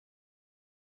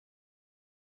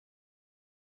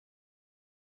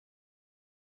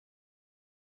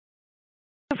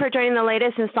for joining the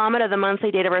latest installment of the monthly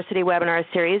DATAVERSITY webinar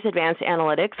series, Advanced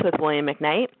Analytics with William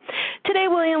McKnight. Today,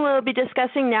 William will be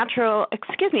discussing what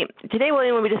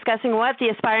the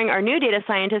aspiring or new data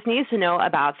scientist needs to know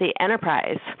about the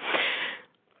enterprise.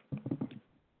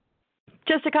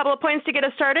 Just a couple of points to get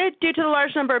us started. Due to the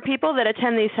large number of people that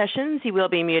attend these sessions, you will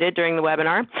be muted during the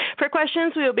webinar. For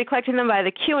questions, we will be collecting them via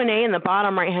the Q&A in the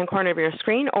bottom right-hand corner of your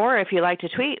screen, or if you like to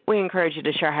tweet, we encourage you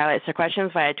to share highlights or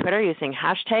questions via Twitter using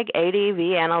hashtag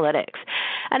 #ADVAnalytics.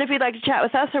 And if you'd like to chat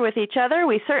with us or with each other,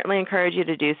 we certainly encourage you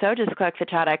to do so. Just click the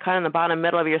chat icon in the bottom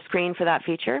middle of your screen for that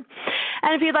feature.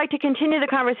 And if you'd like to continue the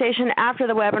conversation after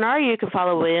the webinar, you can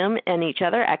follow William and each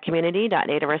other at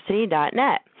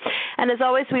community.dataversity.net. And as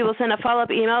always, we will send a follow-up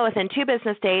email within 2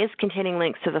 business days containing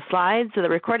links to the slides, the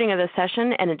recording of the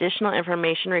session, and additional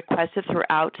information requested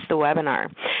throughout the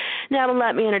webinar. Now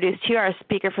let me introduce to you our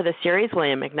speaker for the series,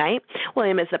 William McKnight.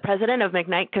 William is the president of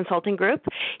McKnight Consulting Group.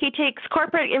 He takes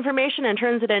corporate information and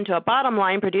turns it into a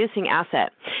bottom-line producing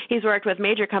asset. He's worked with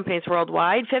major companies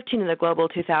worldwide, 15 in the Global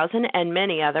 2000, and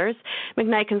many others.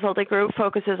 McKnight Consulting Group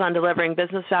focuses on delivering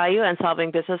business value and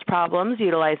solving business problems,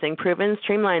 utilizing proven,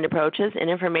 streamlined approaches in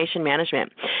information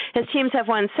management. His teams have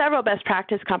won several best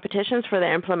practice competitions for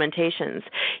their implementations.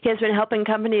 He has been helping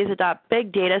companies adopt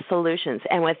big data solutions.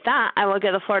 And with that, I will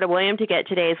give the floor to William to get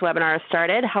today's webinar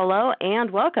started. Hello and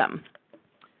welcome.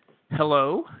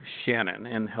 Hello, Shannon,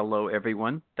 and hello,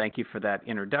 everyone. Thank you for that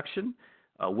introduction.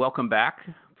 Welcome back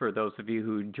for those of you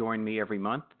who join me every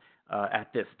month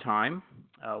at this time.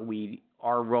 We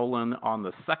are rolling on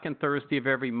the second Thursday of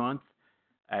every month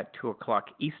at 2 o'clock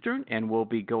Eastern, and we'll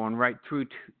be going right through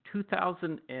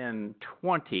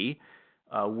 2020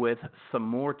 with some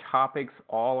more topics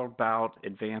all about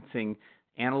advancing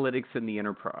analytics in the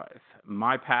enterprise.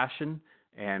 My passion,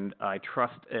 and I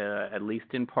trust at least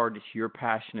in part it's your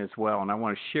passion as well, and I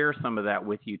want to share some of that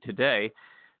with you today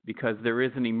because there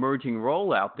is an emerging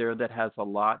role out there that has a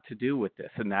lot to do with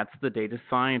this, and that's the data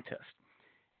scientist.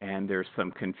 And there's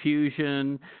some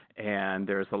confusion, and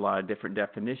there's a lot of different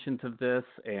definitions of this,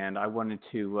 and I wanted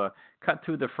to cut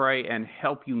through the fray and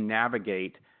help you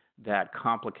navigate that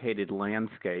complicated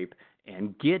landscape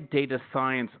and get data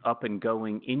science up and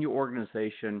going in your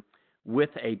organization with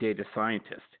a data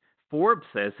scientist. Forbes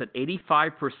says that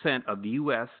 85% of the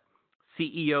U.S.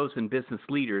 CEOs and business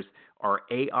leaders are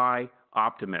AI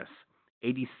optimists.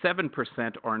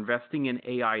 87% are investing in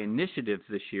AI initiatives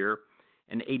this year,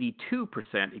 and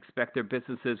 82% expect their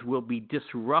businesses will be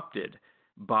disrupted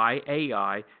by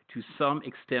AI to some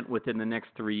extent within the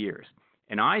next 3 years.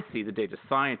 And I see the data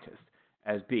scientist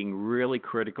as being really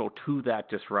critical to that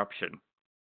disruption.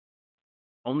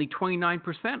 Only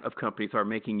 29% of companies are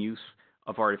making use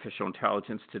of artificial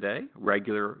intelligence today,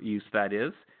 regular use that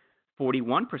is.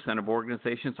 41% of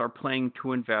organizations are planning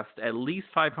to invest at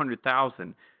least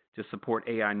 $500,000 to support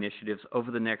AI initiatives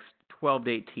over the next 12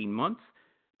 to 18 months.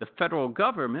 The federal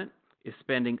government is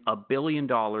spending $1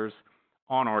 billion on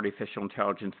artificial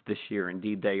intelligence this year.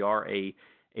 Indeed, they are a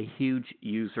huge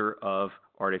user of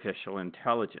artificial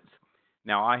intelligence.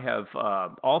 Now, I have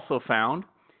also found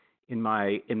in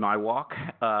my walk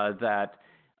that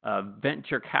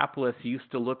venture capitalists used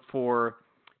to look to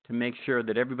make sure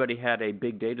that everybody had a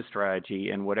big data strategy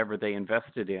in whatever they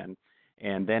invested in,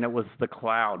 and then it was the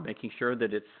cloud, making sure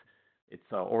that it's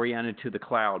oriented to the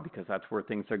cloud because that's where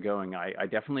things are going. I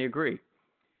definitely agree.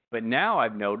 But now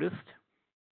I've noticed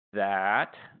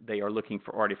that they are looking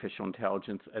for artificial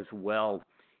intelligence as well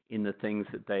in the things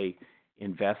that they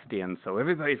invest in. So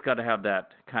everybody's got to have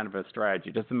that kind of a strategy.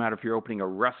 It doesn't matter if you're opening a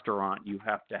restaurant, you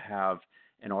have to have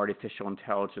an artificial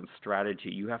intelligence strategy.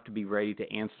 You have to be ready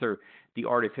to answer the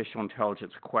artificial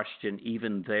intelligence question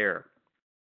even there.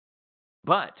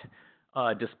 But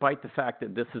despite the fact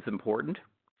that this is important,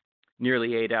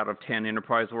 nearly 8 out of 10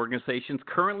 enterprise organizations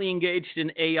currently engaged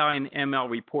in AI and ML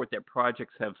report that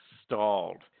projects have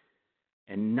stalled.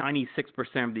 And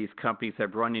 96% of these companies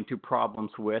have run into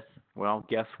problems with, well,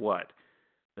 guess what?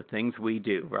 The things we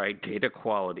do, right? Data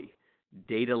quality,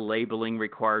 data labeling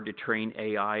required to train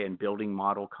AI, and building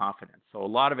model confidence. So a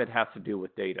lot of it has to do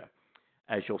with data,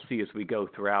 as you'll see as we go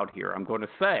throughout here. I'm going to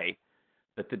say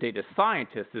that the data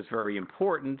scientist is very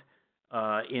important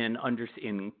in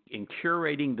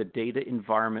curating the data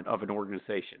environment of an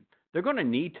organization. They're going to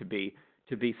need to be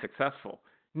successful.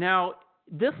 Now,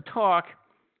 this talk,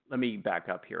 let me back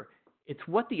up here. It's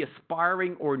what the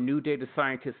aspiring or new data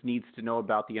scientist needs to know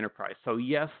about the enterprise. So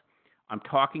yes, I'm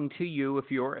talking to you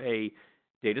if you're a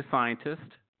data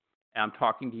scientist. I'm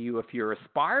talking to you if you're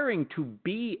aspiring to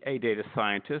be a data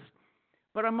scientist.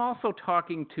 But I'm also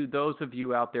talking to those of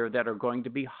you out there that are going to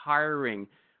be hiring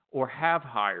or have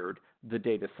hired the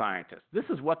data scientist. This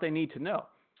is what they need to know.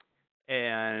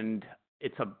 and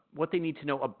it's what they need to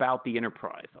know about the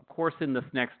enterprise. Of course, in this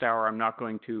next hour, I'm not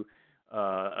going to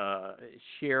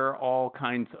share all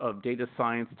kinds of data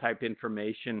science type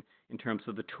information in terms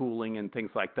of the tooling and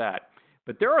things like that.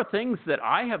 But there are things that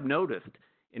I have noticed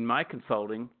in my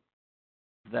consulting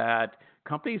that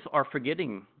companies are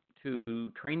forgetting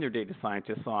to train their data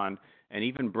scientists on and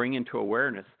even bring into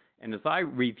awareness. And as I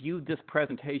reviewed this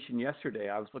presentation yesterday,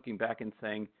 I was looking back and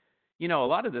saying, a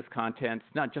lot of this content's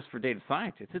not just for data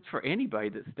scientists, it's for anybody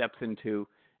that steps into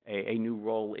a new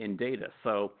role in data.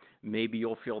 So maybe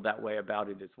you'll feel that way about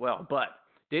it as well. But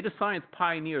data science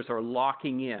pioneers are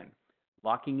locking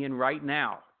in right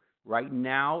now. Right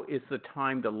now is the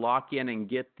time to lock in and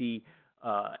get the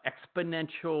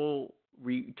exponential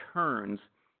returns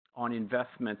on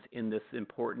investments in this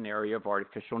important area of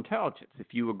artificial intelligence. If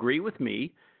you agree with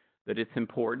me that it's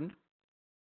important,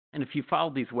 and if you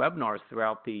followed these webinars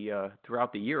throughout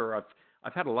the year,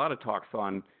 I've had a lot of talks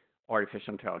on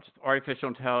artificial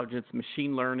intelligence,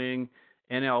 machine learning,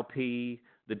 NLP,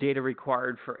 the data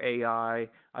required for AI.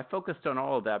 I focused on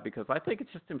all of that because I think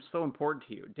it's just so important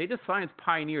to you. Data science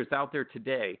pioneers out there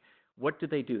today, what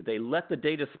do? They let the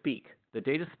data speak. The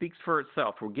data speaks for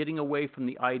itself. We're getting away from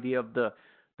the idea of the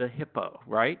hippo,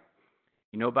 right?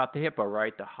 You know about the hippo,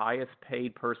 right? The highest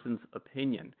paid person's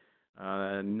opinion.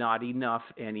 Not enough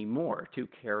anymore to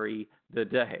carry the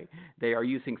day. They are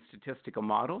using statistical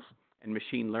models and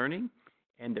machine learning,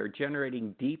 and they're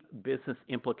generating deep business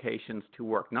implications to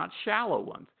work, not shallow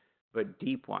ones, but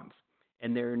deep ones.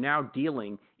 And they're now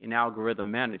dealing in algorithm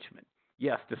management.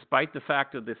 Yes, despite the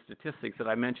fact of the statistics that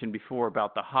I mentioned before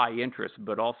about the high interest,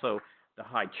 but also the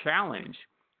high challenge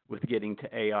with getting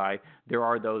to AI, there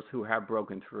are those who have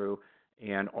broken through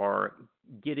and are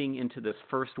getting into this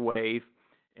first wave,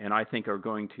 and I think are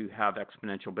going to have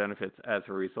exponential benefits as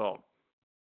a result.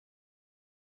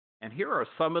 And here are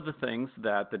some of the things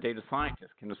that the data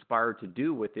scientists can aspire to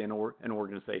do within an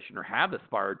organization, or have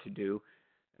aspired to do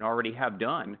and already have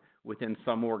done within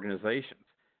some organizations.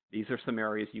 These are some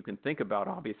areas you can think about.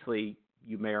 Obviously,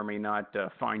 you may or may not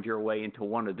find your way into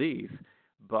one of these,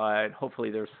 but hopefully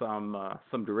there's some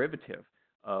derivative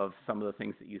of some of the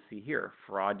things that you see here: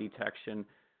 fraud detection,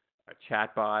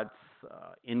 chatbots,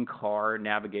 in-car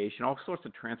navigation, all sorts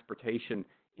of transportation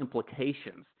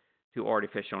implications to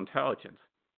artificial intelligence.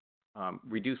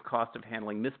 Reduce cost of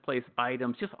handling misplaced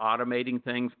items, just automating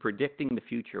things, predicting the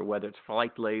future, whether it's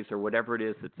flight delays or whatever it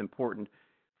is that's important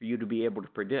for you to be able to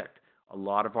predict. A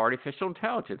lot of artificial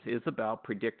intelligence is about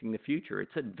predicting the future.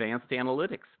 It's advanced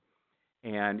analytics.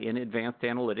 And in advanced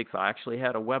analytics, I actually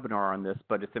had a webinar on this,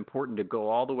 but it's important to go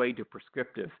all the way to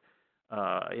prescriptive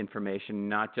information,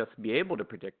 not just be able to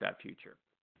predict that future.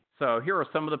 So here are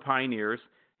some of the pioneers,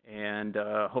 and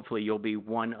hopefully you'll be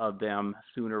one of them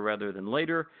sooner rather than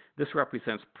later. This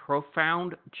represents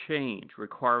profound change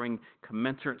requiring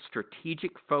commensurate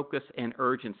strategic focus and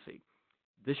urgency.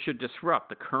 This should disrupt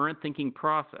the current thinking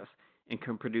process and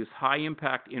can produce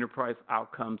high-impact enterprise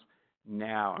outcomes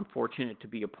now. I'm fortunate to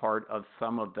be a part of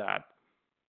some of that.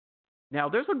 Now,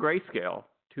 there's a grayscale,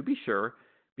 to be sure,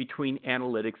 between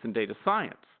analytics and data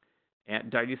science. And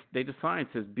data science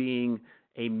is being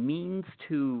a means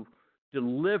to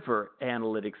deliver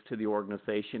analytics to the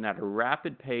organization at a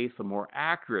rapid pace, a more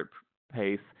accurate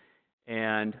pace,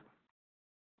 and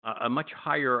a much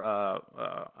higher,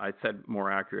 I said more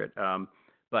accurate,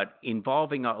 but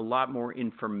involving a lot more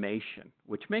information,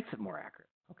 which makes it more accurate,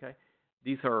 okay?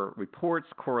 These are reports,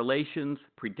 correlations,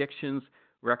 predictions,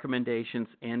 recommendations,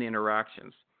 and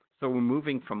interactions. So we're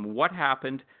moving from what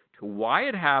happened to why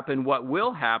it happened, what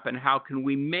will happen, how can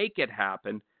we make it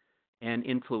happen, and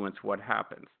influence what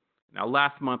happens. Now,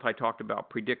 last month I talked about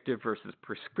predictive versus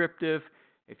prescriptive.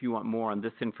 If you want more on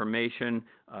this information,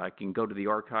 you can go to the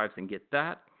archives and get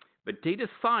that. But data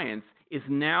science is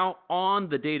now on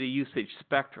the data usage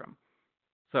spectrum.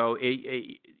 So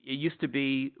it used to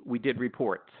be we did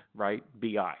reports, right?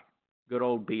 BI, good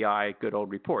old BI, good old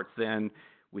reports. Then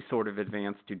we sort of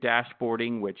advanced to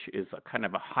dashboarding, which is a kind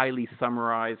of a highly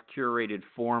summarized, curated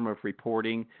form of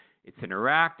reporting. It's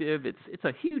interactive. It's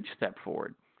a huge step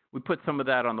forward. We put some of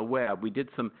that on the web. We did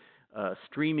some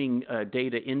streaming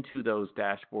data into those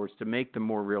dashboards to make them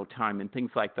more real time and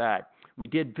things like that. We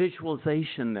did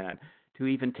visualization then to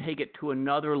even take it to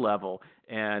another level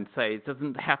and say it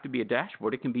doesn't have to be a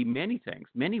dashboard. It can be many things,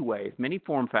 many ways, many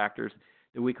form factors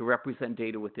that we could represent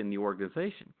data within the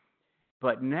organization.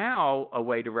 But now a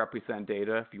way to represent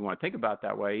data, if you want to think about it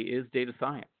that way, is data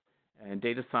science. And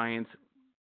data science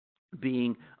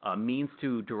being a means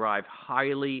to derive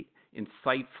highly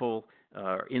insightful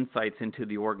insights into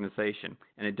the organization.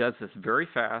 And it does this very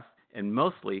fast and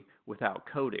mostly without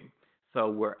coding.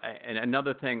 So and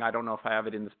another thing, I don't know if I have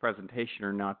it in this presentation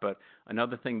or not, but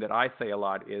another thing that I say a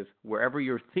lot is wherever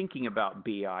you're thinking about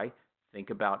BI, think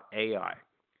about AI.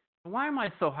 Why am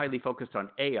I so highly focused on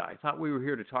AI? I thought we were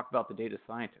here to talk about the data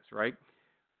scientists, right?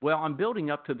 Well, I'm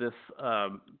building up to this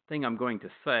thing I'm going to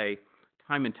say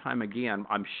time and time again,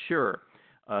 I'm sure,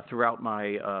 throughout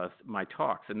my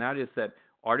talks, and that is that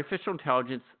artificial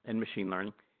intelligence and machine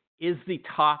learning is the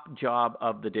top job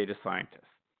of the data scientist.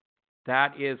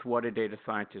 That is what a data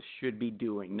scientist should be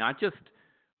doing, not just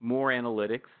more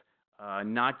analytics,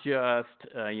 not just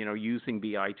using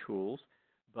BI tools,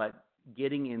 but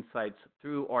getting insights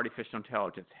through artificial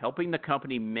intelligence, helping the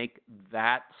company make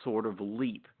that sort of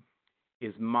leap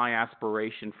is my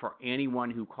aspiration for anyone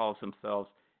who calls themselves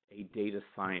a data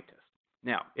scientist.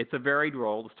 Now, it's a varied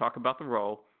role. Let's talk about the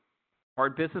role.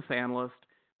 Part business analyst,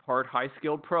 part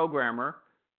high-skilled programmer,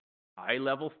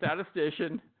 high-level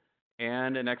statistician,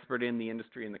 and an expert in the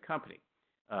industry and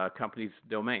the company's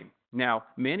domain. Now,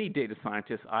 many data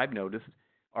scientists I've noticed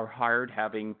are hired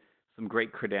having some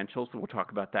great credentials, and we'll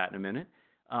talk about that in a minute,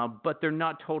 but they're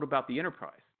not told about the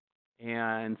enterprise.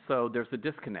 And so there's a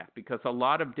disconnect because a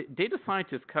lot of data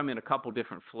scientists come in a couple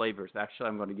different flavors. Actually,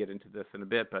 I'm going to get into this in a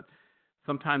bit, but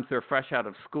sometimes they're fresh out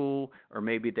of school, or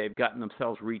maybe they've gotten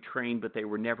themselves retrained, but they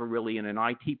were never really in an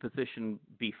IT position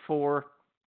before.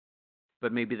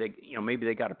 But maybe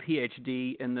they got a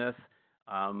PhD in this,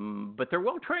 but they're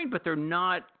well trained, but they're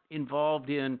not involved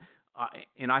in.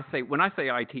 And when I say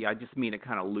IT, I just mean it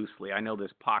kind of loosely. I know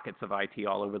there's pockets of IT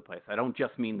all over the place. I don't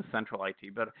just mean the central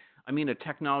IT, but I mean a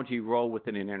technology role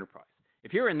within an enterprise.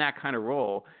 If you're in that kind of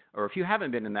role, or if you haven't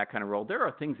been in that kind of role, there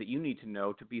are things that you need to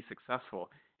know to be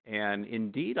successful. And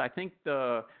indeed, I think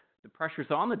the pressure's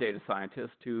on the data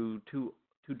scientists to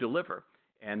deliver,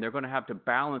 and they're going to have to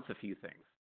balance a few things.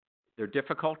 They're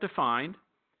difficult to find.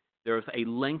 There's a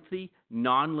lengthy,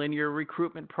 nonlinear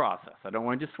recruitment process. I don't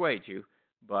want to dissuade you,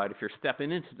 but if you're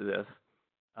stepping into this,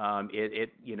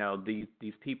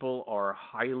 these people are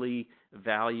highly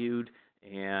valued,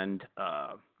 and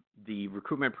the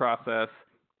recruitment process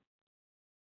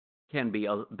can be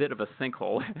a bit of a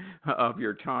sinkhole of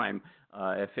your time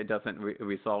if it doesn't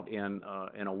result in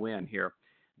a win here.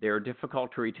 They're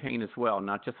difficult to retain as well,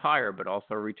 not just hire, but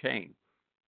also retain.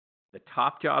 The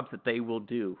top jobs that they will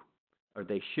do, or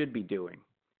they should be doing,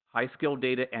 high-skilled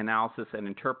data analysis and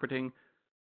interpreting,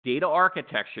 data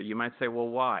architecture. You might say, well,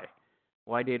 why?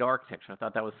 Why data architecture? I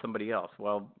thought that was somebody else.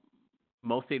 Well,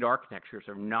 most data architectures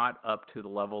are not up to the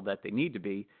level that they need to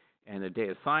be, and a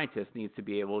data scientist needs to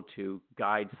be able to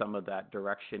guide some of that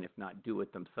direction, if not do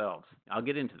it themselves. I'll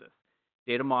get into this.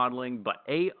 Data modeling, but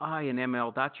AI and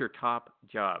ML, that's your top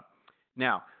job.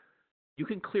 Now, you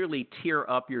can clearly tier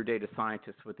up your data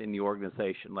scientists within the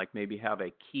organization, like maybe have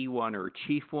a key one or a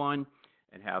chief one,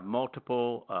 and have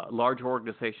multiple. Large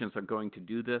organizations are going to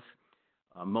do this.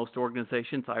 Most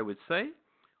organizations, I would say,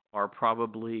 are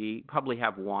probably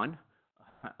have one.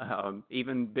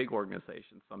 Even big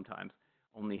organizations sometimes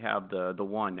only have the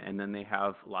one, and then they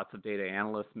have lots of data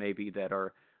analysts maybe that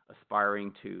are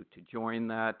aspiring to join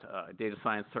that. Data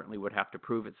science certainly would have to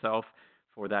prove itself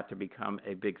for that to become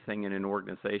a big thing in an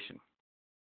organization.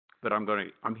 But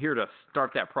I'm here to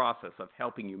start that process of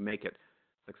helping you make it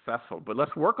successful. But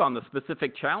let's work on the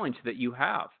specific challenge that you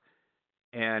have.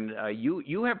 And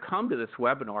you have come to this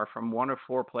webinar from one of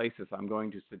four places I'm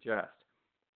going to suggest.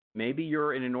 Maybe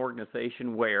you're in an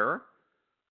organization where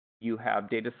you have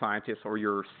data scientists, or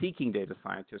you're seeking data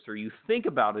scientists, or you think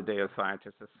about a data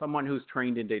scientist as someone who's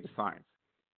trained in data science.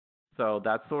 So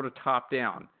that's sort of top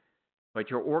down.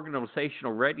 But your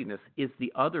organizational readiness is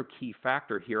the other key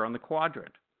factor here on the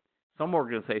quadrant. Some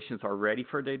organizations are ready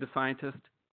for a data scientist.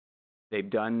 They've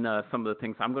done some of the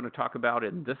things I'm going to talk about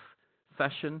in this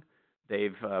session.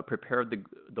 They've prepared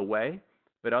the way,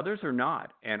 but others are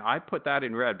not. And I put that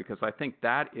in red because I think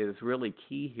that is really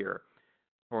key here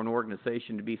for an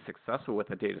organization to be successful with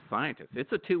a data scientist.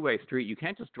 It's a two-way street. You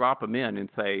can't just drop them in and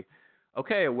say,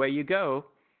 okay, away you go.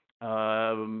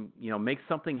 Make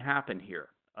something happen here.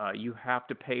 You have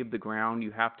to pave the ground.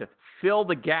 You have to fill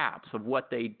the gaps of what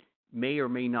they may or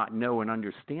may not know and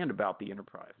understand about the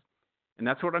enterprise. And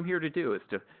that's what I'm here to do, is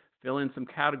to fill in some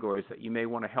categories that you may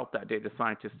want to help that data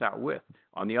scientist out with.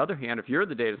 On the other hand, if you're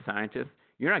the data scientist,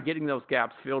 you're not getting those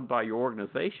gaps filled by your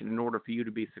organization in order for you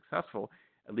to be successful.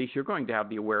 At least you're going to have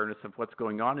the awareness of what's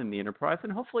going on in the enterprise,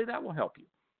 and hopefully that will help you.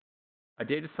 A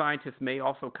data scientist may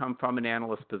also come from an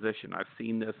analyst position. I've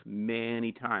seen this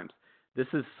many times. This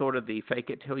is sort of the fake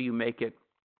it till you make it.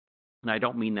 And I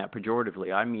don't mean that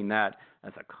pejoratively. I mean that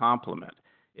as a compliment.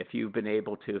 If you've been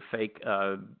able to fake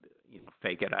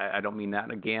it, I don't mean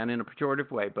that again in a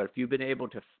pejorative way, but if you've been able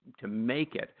to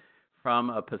make it from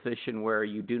a position where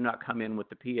you do not come in with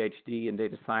the PhD in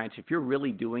data science. If you're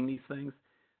really doing these things,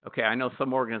 okay, I know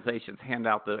some organizations hand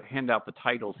out the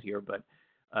titles here, but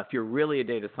if you're really a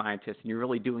data scientist and you're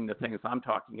really doing the things I'm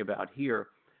talking about here,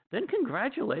 then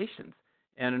congratulations.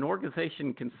 And an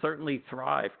organization can certainly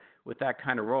thrive with that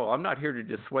kind of role. I'm not here to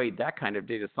dissuade that kind of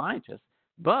data scientist,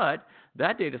 but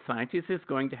that data scientist is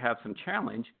going to have some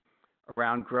challenge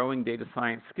around growing data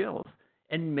science skills,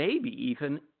 and maybe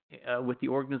even with the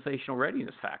organizational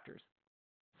readiness factors.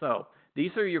 So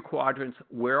these are your quadrants.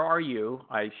 Where are you?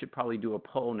 I should probably do a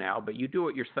poll now, but you do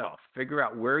it yourself. Figure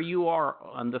out where you are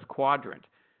on this quadrant.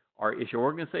 Is your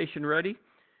organization ready?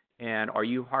 And are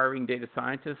you hiring data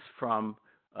scientists from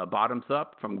bottoms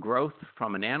up, from growth,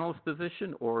 from an analyst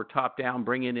position, or top down,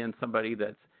 bringing in somebody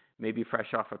that's maybe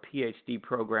fresh off a PhD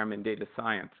program in data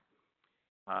science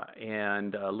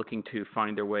and looking to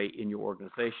find their way in your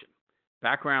organization?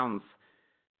 Backgrounds,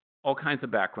 all kinds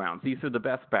of backgrounds. These are the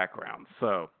best backgrounds.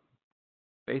 So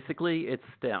basically, it's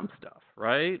STEM stuff,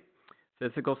 right?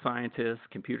 Physical scientists,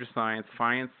 computer science,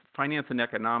 finance and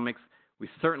economics. We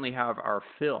certainly have our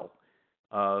fill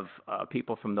of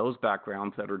people from those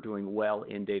backgrounds that are doing well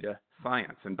in data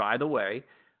science. And by the way,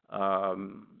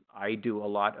 I do a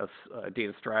lot of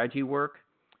data strategy work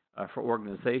for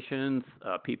organizations,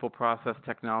 people, process,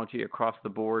 technology across the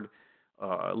board,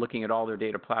 looking at all their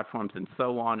data platforms and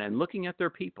so on, and looking at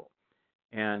their people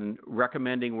and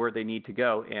recommending where they need to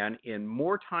go. And in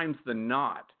more times than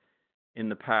not in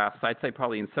the past, I'd say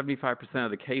probably in 75%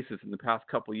 of the cases in the past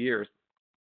couple of years,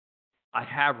 I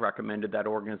have recommended that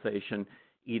organization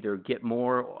either get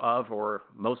more of, or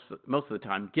most of the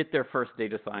time, get their first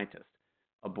data scientist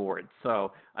aboard.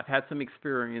 So I've had some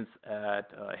experience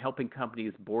at helping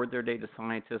companies board their data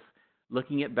scientists,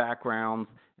 looking at backgrounds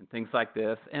and things like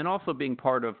this, and also being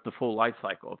part of the full life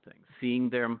cycle of things, seeing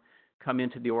them come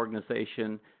into the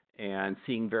organization and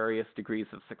seeing various degrees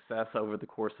of success over the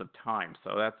course of time.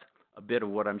 So that's a bit of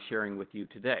what I'm sharing with you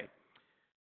today.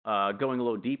 Going a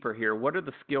little deeper here, what are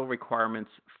the skill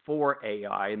requirements for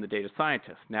AI and the data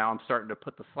scientist? Now I'm starting to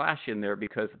put the slash in there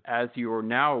because, as you are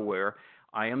now aware,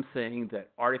 I am saying that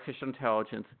artificial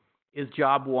intelligence is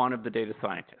job one of the data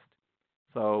scientist.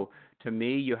 So to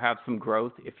me, you have some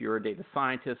growth if you're a data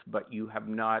scientist, but you have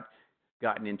not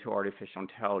gotten into artificial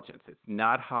intelligence. It's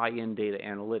not high-end data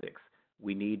analytics.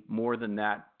 We need more than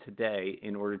that today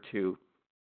in order to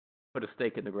put a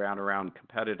stake in the ground around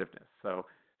competitiveness. So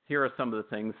here are some of the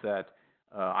things that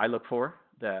I look for,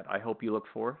 that I hope you look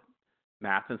for: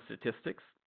 math and statistics.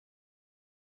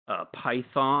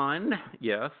 Python,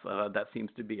 yes, that seems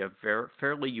to be a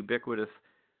fairly ubiquitous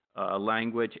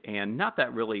language, and not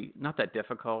that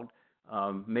difficult.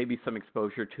 Maybe some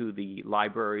exposure to the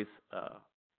libraries,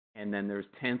 and then there's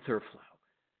TensorFlow,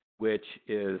 which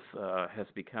is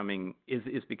becoming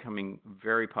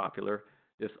very popular.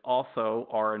 There's also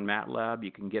R and MATLAB.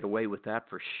 You can get away with that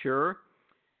for sure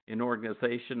in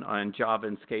organization. On Java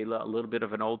and Scala, a little bit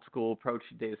of an old school approach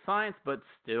to data science, but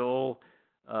still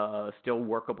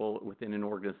workable within an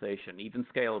organization, even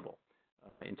scalable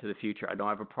into the future. I don't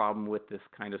have a problem with this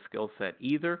kind of skill set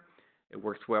either. It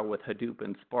works well with Hadoop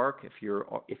and Spark if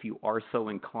you are so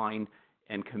inclined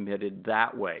and committed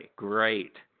that way.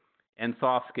 Great. And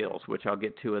soft skills, which I'll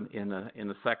get to in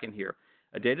a second here.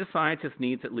 A data scientist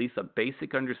needs at least a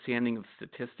basic understanding of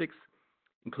statistics,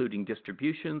 including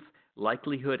distributions,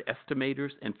 likelihood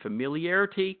estimators, and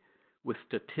familiarity with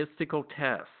statistical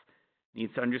tests.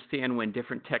 Needs to understand when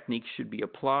different techniques should be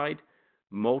applied.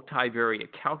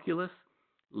 Multivariate calculus,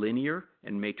 linear,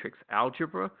 and matrix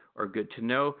algebra are good to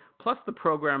know, plus the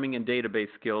programming and database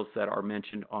skills that are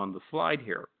mentioned on the slide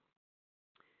here.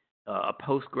 A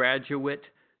postgraduate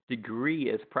degree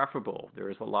is preferable. There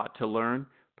is a lot to learn.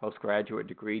 Postgraduate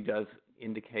degree does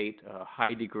indicate a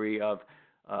high degree of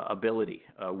ability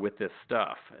with this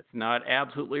stuff. It's not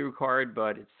absolutely required,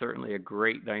 but it's certainly a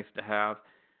great nice to have.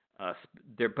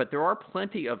 But there are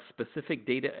plenty of specific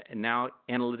data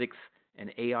analytics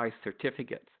and AI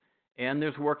certificates, and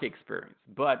there's work experience.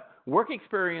 But work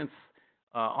experience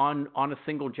on a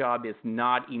single job is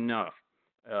not enough.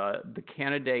 The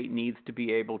candidate needs to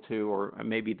be able to, or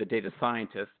maybe the data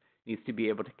scientist needs to be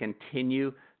able to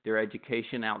continue their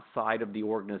education outside of the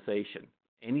organization.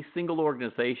 Any single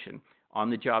organization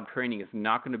on-the-job training is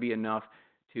not going to be enough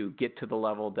to get to the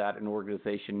level that an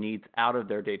organization needs out of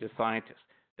their data scientist.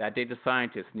 That data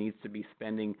scientist needs to be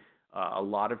spending a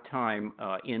lot of time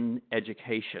in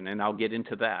education, and I'll get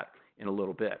into that in a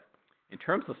little bit. In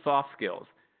terms of soft skills,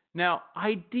 now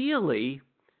ideally,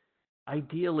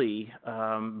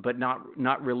 but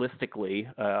not realistically,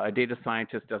 a data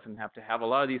scientist doesn't have to have a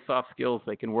lot of these soft skills.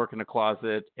 They can work in a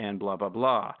closet and blah, blah,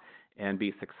 blah. and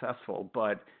be successful.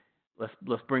 But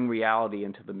let's bring reality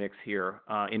into the mix here.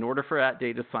 In order for that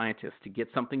data scientist to get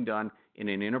something done in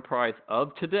an enterprise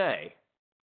of today,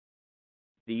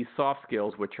 these soft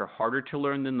skills, which are harder to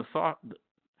learn than the soft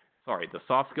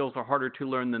skills are harder to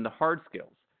learn than the hard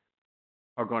skills,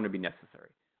 are going to be necessary.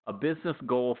 A business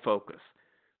goal focus.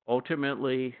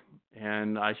 Ultimately,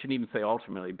 and I shouldn't even say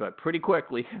ultimately, but pretty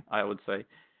quickly, I would say,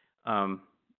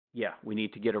 we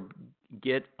need to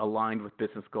get aligned with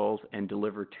business goals and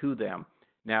deliver to them.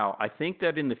 Now, I think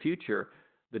that in the future,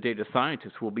 the data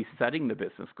scientists will be setting the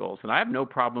business goals, and I have no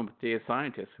problem with data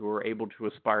scientists who are able to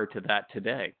aspire to that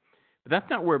today. But that's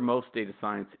not where most data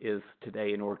science is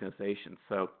today in organizations.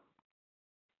 So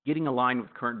getting aligned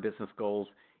with current business goals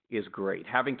is great.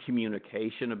 Having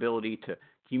communication ability to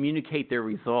communicate their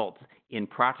results in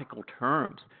practical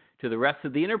terms to the rest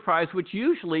of the enterprise, which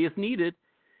usually is needed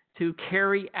to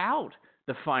carry out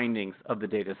the findings of the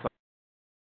data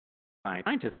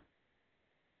scientist.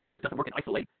 Doesn't work in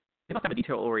isolation. They must have a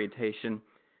detail orientation.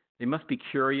 They must be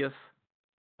curious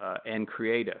and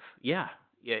creative. Yeah,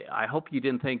 I hope you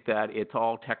didn't think that it's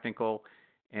all technical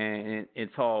and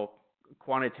it's all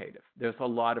quantitative. There's a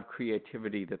lot of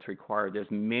creativity that's required.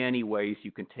 There's many ways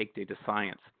you can take data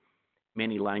science,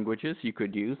 many languages you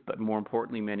could use, but more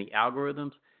importantly, many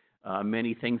algorithms,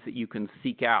 many things that you can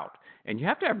seek out. And you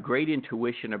have to have great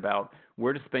intuition about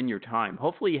where to spend your time.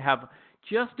 Hopefully you have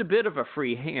just a bit of a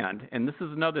free hand, and this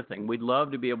is another thing. We'd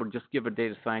love to be able to just give a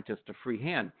data scientist a free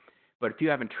hand, but if you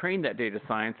haven't trained that data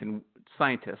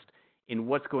scientist in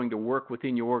what's going to work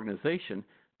within your organization,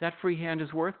 that free hand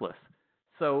is worthless.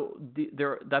 So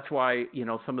that's why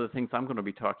some of the things I'm going to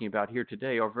be talking about here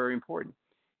today are very important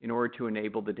in order to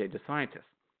enable the data scientist.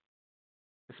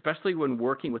 Especially when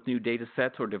working with new data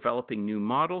sets or developing new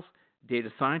models,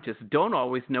 data scientists don't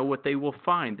always know what they will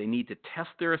find. They need to test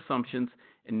their assumptions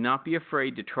and not be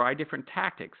afraid to try different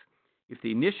tactics if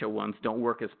the initial ones don't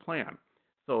work as planned.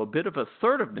 So a bit of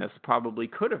assertiveness probably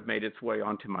could have made its way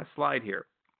onto my slide here.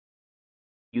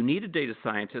 You need a data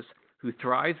scientist who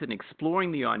thrives in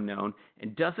exploring the unknown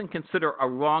and doesn't consider a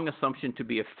wrong assumption to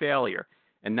be a failure.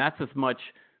 And that's as much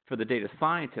for the data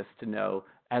scientist to know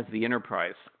as the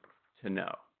enterprise to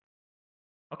know.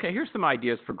 Okay, here's some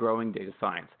ideas for growing data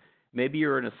science. Maybe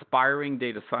you're an aspiring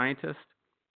data scientist,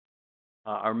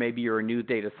 or maybe you're a new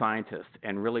data scientist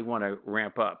and really want to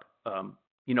ramp up. A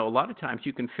lot of times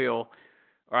you can feel,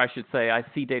 or I should say, I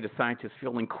see data scientists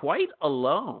feeling quite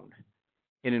alone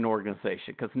in an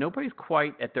organization because nobody's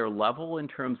quite at their level in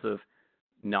terms of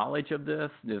knowledge of this.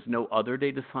 There's no other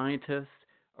data scientists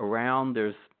around.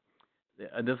 There's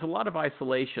a lot of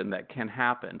isolation that can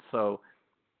happen. So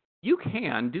you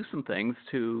can do some things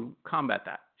to combat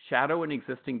that. Shadow an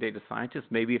existing data scientist.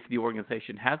 Maybe if the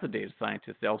organization has a data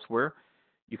scientist elsewhere,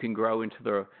 you can grow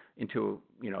into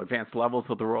advanced levels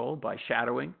of the role by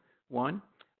shadowing one.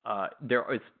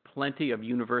 There is plenty of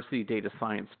university data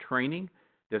science training.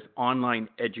 There's online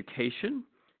education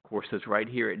courses right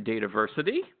here at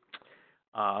DATAVERSITY,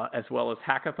 as well as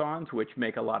hackathons, which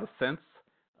make a lot of sense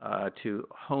to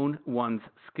hone one's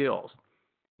skills.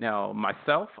 Now,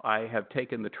 myself, I have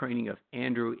taken the training of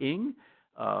Andrew Ng.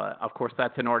 Of course,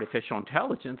 that's in artificial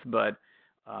intelligence, but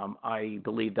I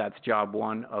believe that's job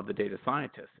one of the data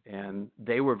scientists. And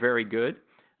they were very good,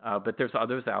 but there's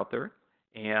others out there.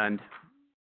 And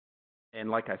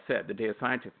like I said, the data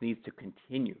scientist needs to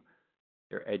continue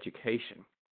their education.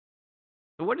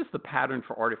 So what is the pattern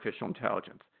for artificial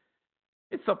intelligence?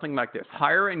 It's something like this.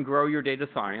 Hire and grow your data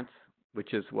science,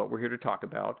 which is what we're here to talk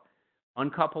about.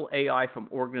 Uncouple AI from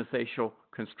organizational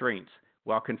constraints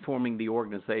while conforming the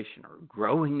organization or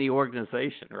growing the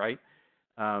organization, right?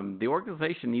 The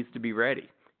organization needs to be ready.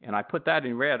 And I put that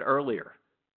in red earlier.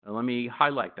 And let me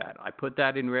highlight that. I put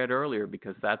that in red earlier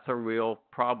because that's a real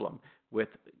problem with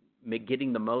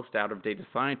getting the most out of data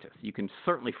scientists. You can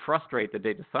certainly frustrate the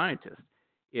data scientist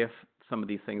if some of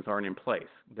these things aren't in place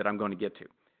that I'm going to get to.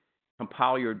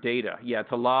 Compile your data. Yeah,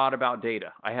 it's a lot about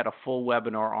data. I had a full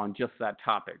webinar on just that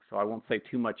topic, so I won't say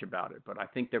too much about it, but I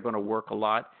think they're going to work a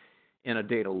lot in a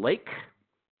data lake.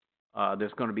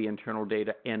 There's going to be internal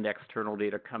data and external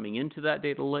data coming into that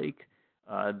data lake.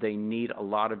 They need a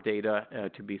lot of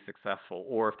data to be successful,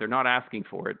 or if they're not asking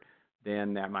for it,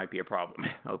 then that might be a problem,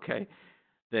 okay?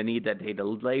 They need that data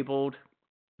labeled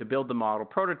to build the model,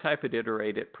 prototype it,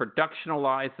 iterate it,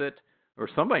 productionalize it, or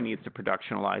somebody needs to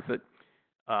productionalize it.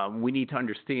 We need to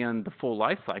understand the full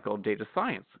life cycle of data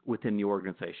science within the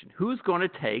organization. Who's going to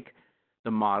take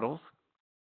the models,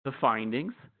 the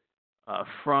findings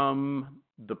from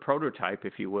the prototype,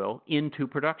 if you will, into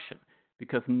production?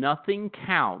 Because nothing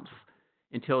counts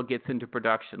until it gets into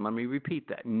production. Let me repeat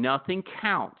that. Nothing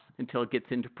counts until it gets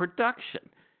into production.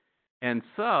 And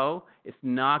so it's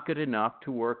not good enough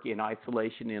to work in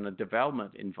isolation in a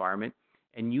development environment,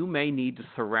 and you may need to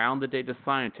surround the data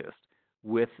scientist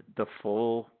with the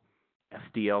full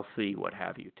SDLC, what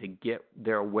have you, to get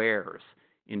their wares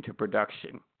into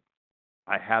production.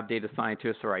 I have data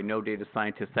scientists, or I know data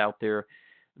scientists out there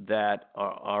that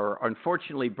are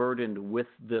unfortunately burdened with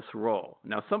this role.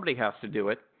 Now, somebody has to do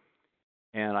it,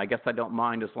 and I guess I don't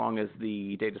mind as long as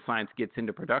the data science gets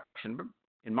into production. But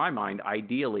in my mind,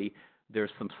 ideally,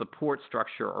 there's some support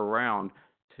structure around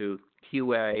to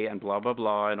QA and blah, blah,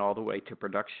 blah, and all the way to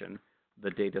production,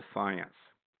 the data science.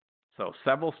 So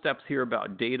several steps here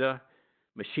about data.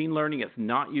 Machine learning is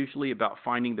not usually about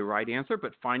finding the right answer,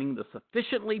 but finding the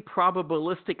sufficiently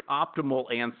probabilistic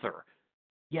optimal answer.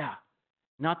 Yeah,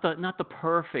 not the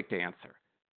perfect answer.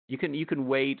 You can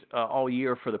wait all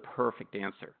year for the perfect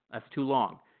answer. That's too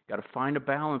long. Got to find a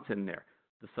balance in there.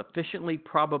 The sufficiently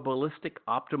probabilistic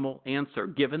optimal answer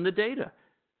given the data.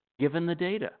 Given the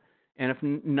data. And if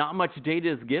not much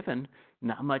data is given,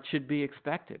 not much should be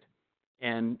expected.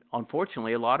 And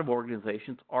unfortunately, a lot of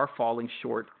organizations are falling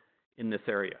short in this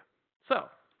area. So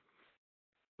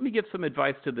let me give some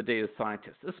advice to the data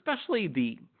scientists, especially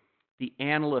the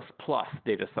analyst plus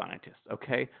data scientists,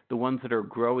 okay? The ones that are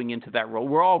growing into that role.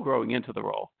 We're all growing into the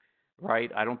role,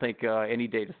 right? I don't think any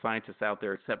data scientists out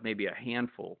there, except maybe a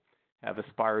handful, have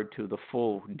aspired to the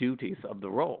full duties of the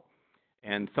role.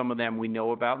 And some of them we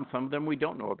know about, and some of them we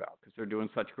don't know about, because they're doing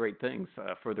such great things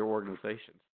for their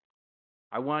organizations.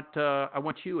 I want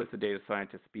you as a data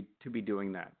scientist to be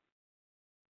doing that.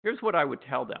 Here's what I would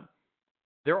tell them.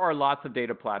 There are lots of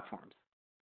data platforms.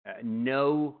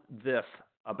 Know this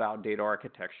about data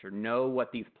architecture. Know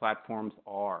what these platforms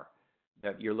are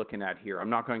that you're looking at here.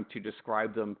 I'm not going to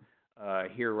describe them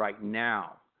here right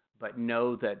now, but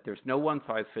know that there's no one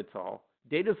size fits all.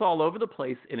 Data's all over the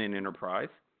place in an enterprise.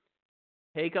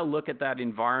 Take a look at that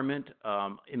environment.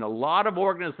 In a lot of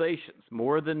organizations,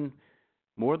 more than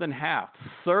half,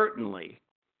 certainly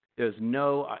there's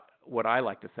no, what I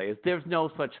like to say is there's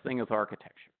no such thing as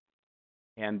architecture.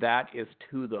 And that is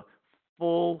to the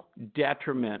full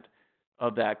detriment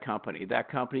of that company. That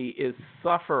company is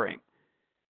suffering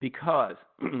because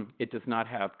it does not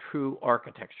have true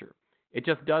architecture. It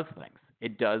just does things.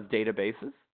 It does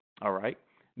databases, all right?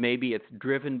 Maybe it's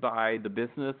driven by the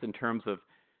business in terms of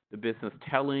the business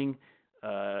telling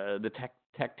the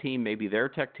tech team, maybe their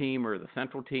tech team or the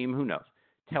central team, who knows,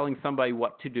 telling somebody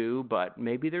what to do, but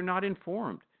maybe they're not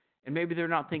informed. And maybe they're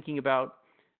not thinking about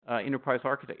enterprise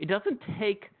architecture. It doesn't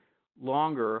take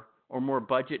longer or more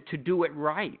budget to do it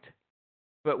right.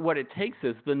 But what it takes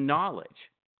is the knowledge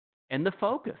and the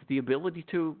focus, the ability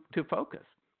to focus.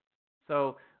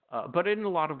 So, but in a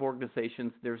lot of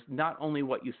organizations, there's not only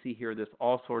what you see here, there's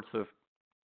all sorts of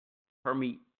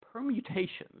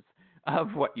permutations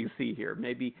of what you see here.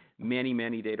 Maybe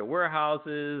many data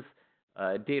warehouses,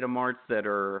 data marts that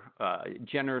are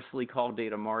generously called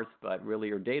data marts, but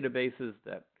really are databases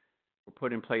that were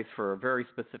put in place for a very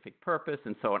specific purpose,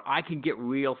 and so on. I can get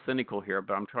real cynical here,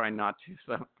 but I'm trying not to,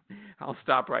 so I'll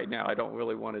stop right now. I don't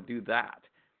really want to do that.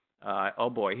 Oh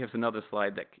boy, here's another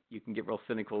slide that you can get real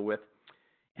cynical with,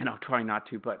 and I'll try not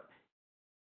to, but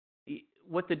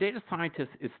what the data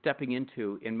scientist is stepping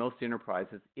into in most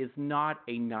enterprises is not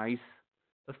a nice,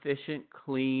 efficient,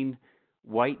 clean,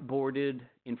 whiteboarded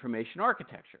information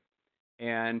architecture.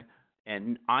 And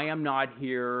I am not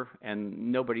here,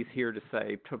 and nobody's here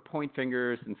to point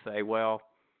fingers and say, well,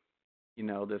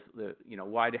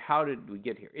 how did we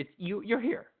get here? You're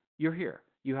here. You're here.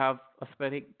 You have a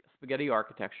spaghetti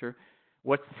architecture.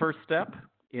 What's the first step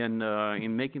in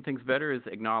making things better is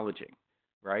acknowledging,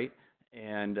 right?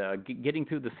 And getting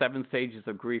through the 7 stages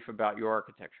of grief about your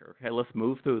architecture. Okay, let's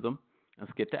move through them.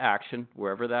 Let's get to action,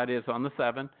 wherever that is on the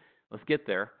 7. Let's get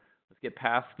there. Let's get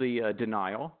past the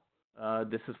denial.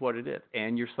 This is what it is,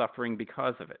 and you're suffering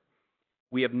because of it.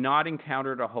 We have not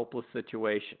encountered a hopeless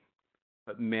situation,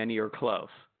 but many are close.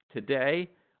 Today,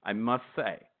 I must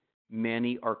say,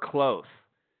 many are close.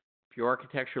 If your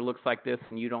architecture looks like this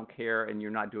and you don't care and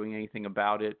you're not doing anything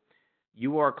about it,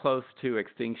 you are close to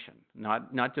extinction,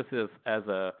 not just as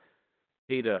a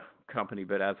data company,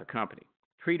 but as a company.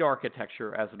 Treat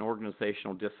architecture as an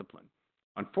organizational discipline.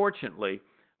 Unfortunately,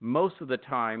 most of the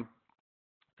time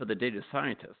for the data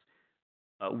scientists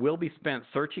will be spent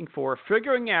searching for,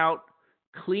 figuring out,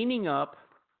 cleaning up,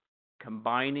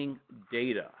 combining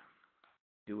data,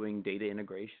 doing data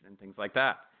integration and things like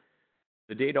that.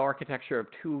 The data architecture of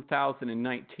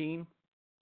 2019,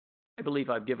 I believe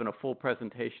I've given a full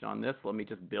presentation on this. Let me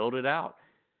just build it out.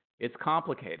 It's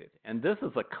complicated. And this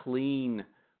is a clean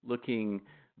looking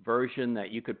version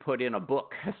that you could put in a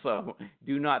book. So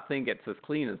do not think it's as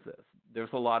clean as this. There's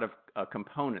a lot of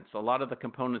components. A lot of the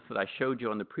components that I showed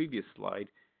you on the previous slide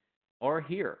are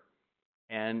here.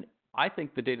 And I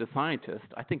think the data scientist,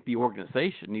 I think the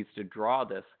organization needs to draw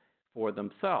this for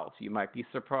themselves. You might be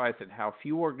surprised at how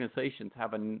few organizations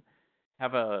have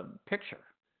a picture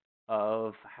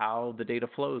of how the data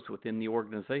flows within the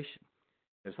organization.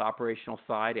 There's operational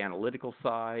side, analytical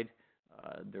side.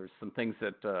 There's some things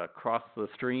that cross the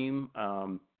stream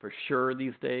for sure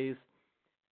these days.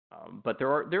 But there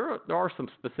are some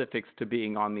specifics to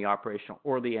being on the operational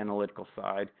or the analytical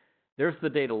side. There's the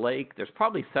data lake. There's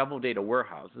probably several data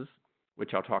warehouses,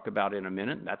 which I'll talk about in a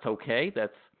minute. That's okay.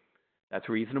 That's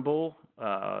reasonable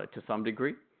to some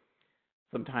degree.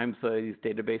 Sometimes these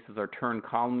databases are turned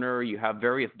columnar. You have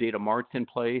various data marts in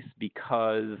place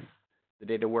because the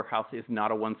data warehouse is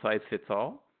not a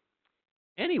one-size-fits-all.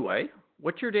 Anyway,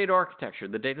 what's your data architecture?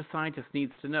 The data scientist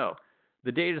needs to know.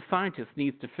 The data scientist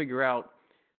needs to figure out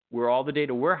where all the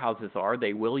data warehouses are.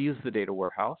 They will use the data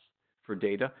warehouse for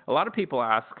data. A lot of people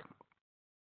ask,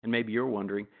 and maybe you're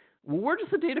wondering, well, where does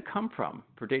the data come from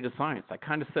for data science? I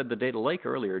kind of said the data lake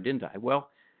earlier, didn't I? Well,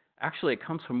 actually, it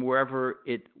comes from wherever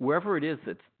it is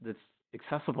that's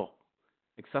accessible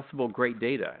great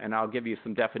data, and I'll give you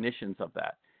some definitions of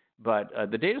that. But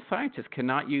the data scientist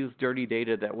cannot use dirty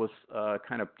data that was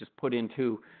kind of just put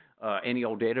into any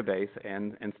old database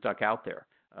and stuck out there.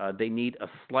 They need a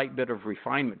slight bit of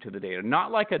refinement to the data,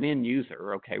 not like an end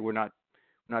user. Okay, we're not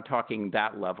talking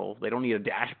that level. They don't need a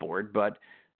dashboard, but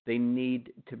they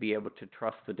need to be able to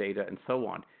trust the data and so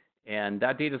on. And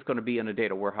that data is going to be in a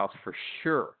data warehouse for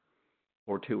sure,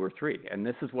 or two or three. And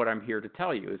this is what I'm here to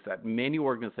tell you, is that many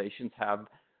organizations have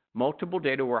multiple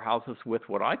data warehouses with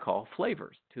what I call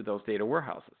flavors to those data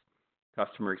warehouses.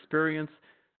 Customer experience,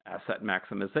 asset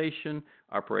maximization,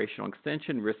 operational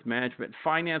extension, risk management,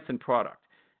 finance, and product.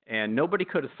 And nobody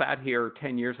could have sat here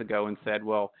 10 years ago and said,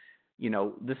 well, you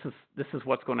know, this is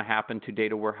what's going to happen to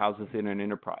data warehouses in an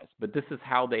enterprise. But this is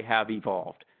how they have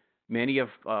evolved. Many of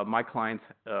my clients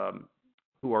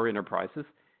who are enterprises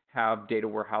have data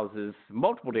warehouses,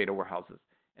 multiple data warehouses.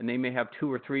 And they may have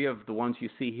two or three of the ones you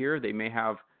see here. They may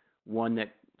have one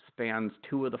that spans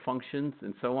two of the functions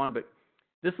and so on. But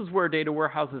this is where data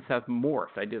warehouses have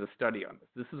morphed. I did a study on this.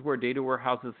 This is where data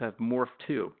warehouses have morphed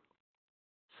to.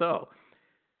 So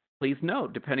please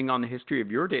note, depending on the history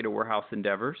of your data warehouse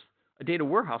endeavors, a data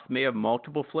warehouse may have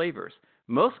multiple flavors.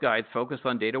 Most guides focus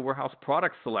on data warehouse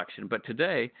product selection, but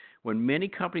today, when many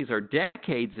companies are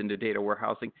decades into data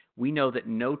warehousing, we know that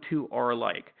no two are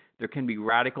alike. There can be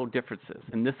radical differences,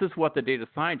 and this is what the data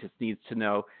scientist needs to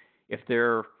know if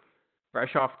they're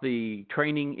fresh off the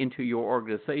training into your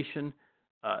organization.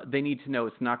 They need to know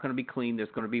it's not going to be clean. There's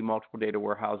going to be multiple data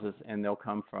warehouses, and they'll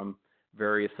come from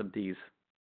various of these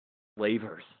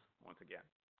flavors, once again.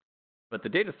 But the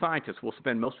data scientists will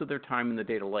spend most of their time in the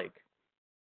data lake.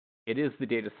 It is the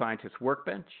data scientist's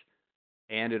workbench,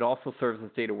 and it also serves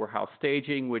as data warehouse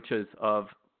staging, which is of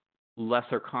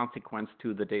lesser consequence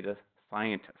to the data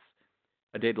scientist.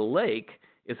 A data lake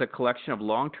is a collection of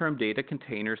long-term data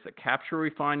containers that capture,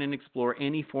 refine, and explore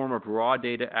any form of raw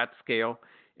data at scale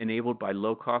enabled by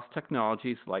low-cost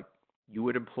technologies like you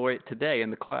would employ it today in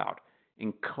the cloud,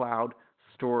 in cloud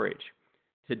storage.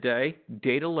 Today,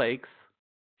 data lakes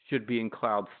should be in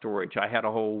cloud storage. I had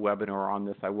a whole webinar on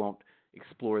this. I won't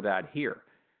explore that here.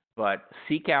 But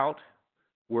seek out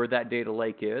where that data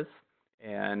lake is,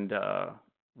 and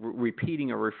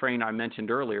repeating a refrain I mentioned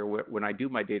earlier, when I do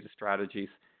my data strategies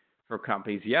for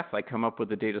companies, yes, I come up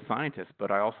with a data scientist,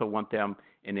 but I also want them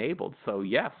enabled. So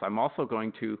yes, I'm also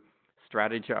going to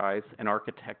strategize and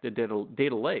architect a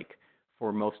data lake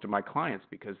for most of my clients,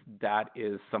 because that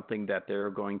is something that they're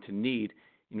going to need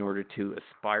in order to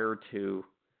aspire to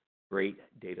great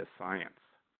data science.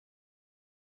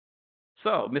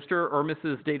 So, Mr. or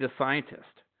Mrs. Data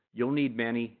Scientist, you'll need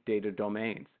many data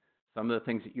domains. Some of the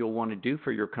things that you'll want to do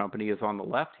for your company is on the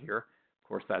left here. Of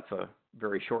course, that's a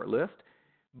very short list.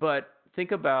 But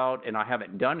think about, and I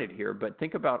haven't done it here, but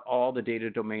think about all the data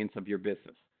domains of your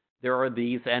business. There are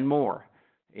these and more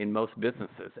in most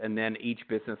businesses, and then each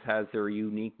business has their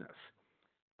uniqueness.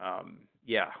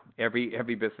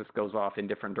 Every business goes off in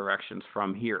different directions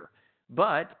from here.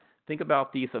 But think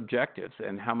about these objectives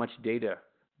and how much data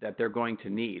that they're going to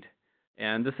need.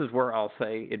 And this is where I'll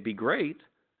say it'd be great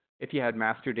if you had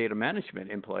master data management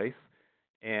in place.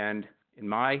 And in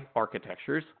my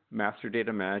architectures, master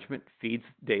data management feeds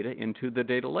data into the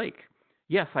data lake.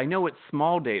 Yes, I know it's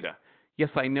small data. Yes,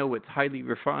 I know it's highly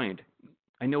refined.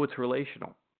 I know it's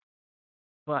relational.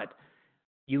 But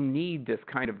you need this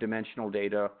kind of dimensional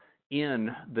data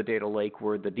in the data lake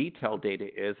where the detailed data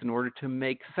is in order to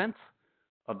make sense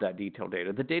of that detailed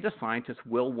data. The data scientists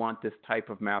will want this type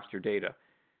of master data.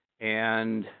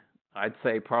 And I'd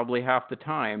say probably half the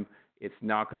time, it's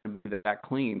not going to be that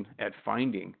clean at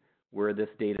finding where this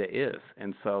data is.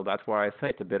 And so that's why I say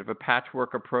it's a bit of a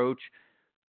patchwork approach.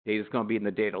 Data is going to be in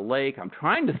the data lake. I'm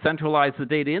trying to centralize the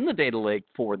data in the data lake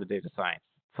for the data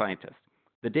scientists.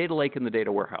 The data lake in the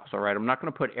data warehouse, all right? I'm not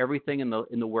going to put everything in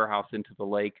the warehouse into the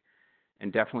lake,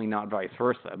 and definitely not vice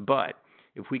versa. But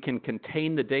if we can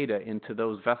contain the data into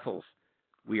those vessels,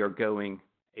 we are going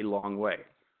a long way.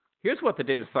 Here's what the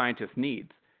data scientist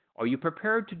needs. Are you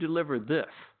prepared to deliver this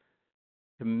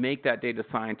to make that data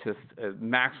scientist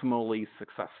maximally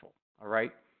successful, all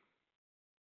right?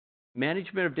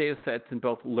 Management of data sets in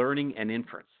both learning and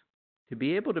inference. To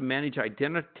be able to manage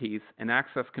identities and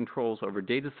access controls over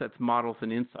data sets, models,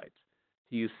 and insights.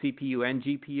 To use CPU and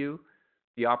GPU,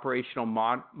 the operational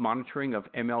monitoring of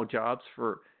ML jobs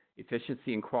for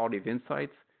efficiency and quality of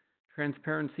insights,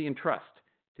 transparency and trust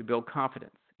to build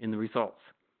confidence in the results.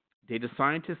 Data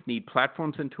scientists need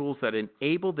platforms and tools that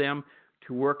enable them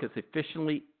to work as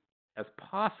efficiently as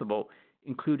possible,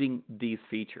 including these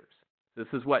features. This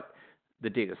is what the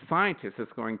data scientist is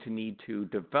going to need to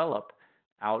develop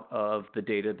out of the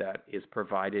data that is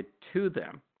provided to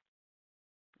them.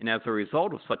 And as a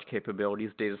result of such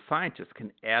capabilities, data scientists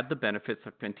can add the benefits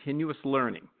of continuous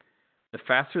learning. The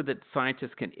faster that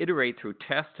scientists can iterate through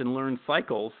test and learn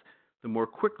cycles, the more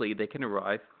quickly they can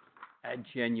arrive at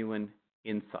genuine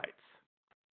insights.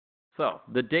 So,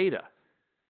 the data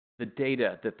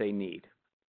that they need.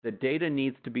 The data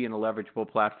needs to be in a leverageable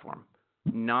platform,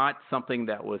 not something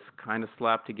that was kind of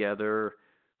slapped together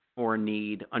for a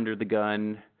need under the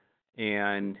gun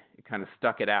and kind of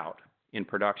stuck it out in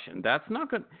production. That's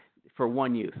not good for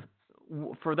one use.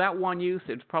 For that one use,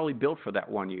 it's probably built for that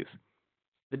one use.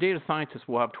 The data scientists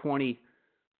will have 20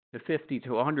 to 50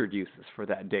 to 100 uses for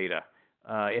that data.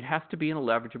 It has to be in a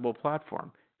leverageable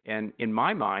platform. And in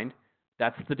my mind,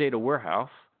 that's the data warehouse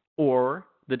or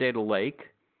the data lake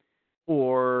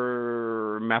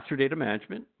or master data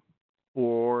management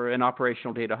or an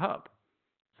operational data hub.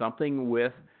 Something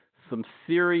with some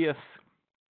serious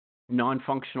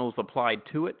non-functionals applied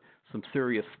to it, some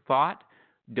serious thought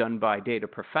done by data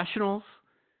professionals.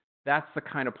 That's the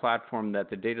kind of platform that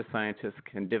the data scientists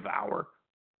can devour.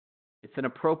 It's an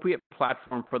appropriate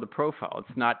platform for the profile.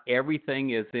 It's not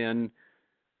everything is in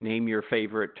name your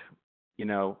favorite,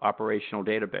 operational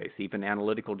database, even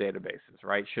analytical databases,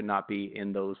 right? Should not be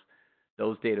in those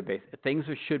databases. Things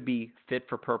that should be fit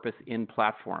for purpose in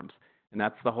platforms. And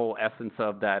that's the whole essence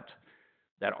of that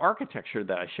architecture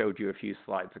that I showed you a few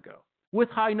slides ago. With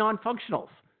high non-functionals,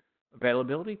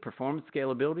 availability, performance,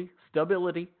 scalability,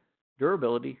 stability,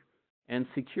 durability, and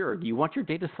secure. Do you want your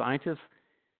data scientists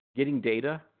getting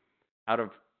data out of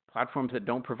platforms that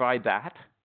don't provide that?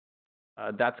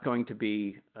 That's going to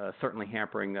be certainly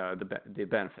hampering the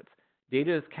benefits.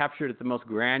 Data is captured at the most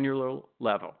granular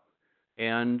level,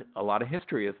 and a lot of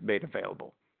history is made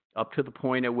available, up to the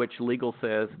point at which legal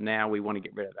says, now we want to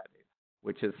get rid of that data,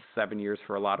 which is 7 years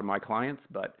for a lot of my clients,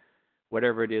 but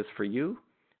whatever it is for you,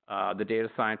 the data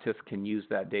scientists can use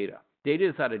that data. Data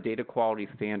is at a data quality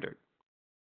standard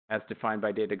as defined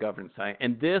by data governance.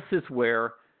 And this is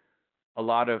where a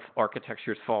lot of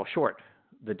architectures fall short.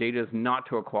 The data is not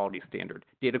to a quality standard.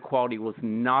 Data quality was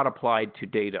not applied to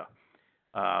data.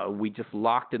 We just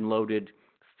locked and loaded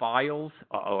files.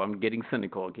 I'm getting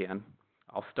cynical again.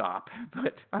 I'll stop.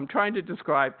 But I'm trying to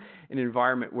describe an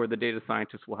environment where the data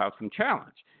scientists will have some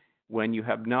challenge. When you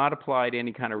have not applied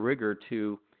any kind of rigor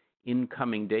to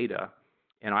incoming data,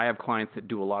 and I have clients that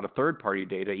do a lot of third-party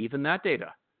data, even that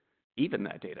data,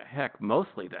 heck,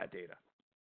 mostly that data,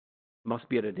 must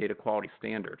be at a data quality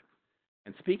standard.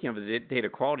 And speaking of the data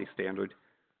quality standard,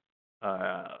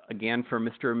 again, for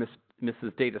Mr. and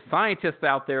Mrs. Data Scientists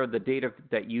out there, the data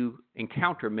that you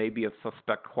encounter may be of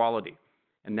suspect quality.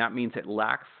 And that means it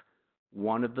lacks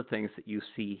one of the things that you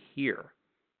see here.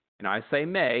 And I say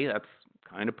may, that's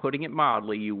kind of putting it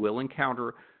mildly. You will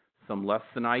encounter some less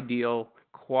than ideal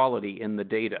quality in the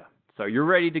data. So you're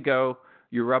ready to go.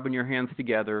 You're rubbing your hands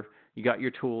together. You got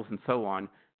your tools and so on.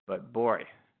 But boy,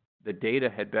 the data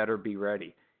had better be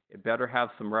ready. It better have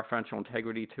some referential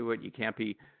integrity to it. You can't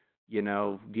be,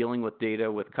 dealing with data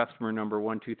with customer number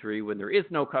 123 when there is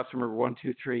no customer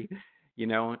 123,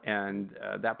 and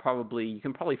you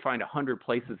can probably find 100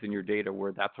 places in your data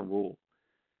where that's a rule.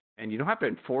 And you don't have to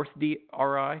enforce DRI.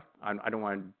 I don't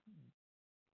want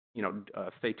to,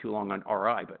 stay too long on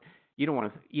RI, but you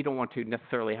don't want to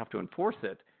necessarily have to enforce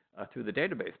it through the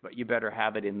database, but you better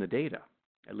have it in the data,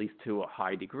 at least to a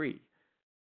high degree.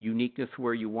 Uniqueness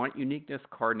where you want uniqueness.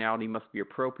 Cardinality must be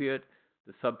appropriate.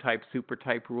 The subtype,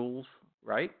 supertype rules,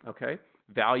 right? Okay.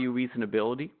 Value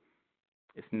reasonability.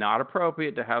 It's not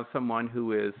appropriate to have someone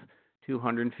who is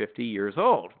 250 years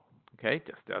old. Okay, it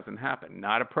just doesn't happen.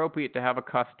 Not appropriate to have a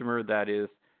customer that is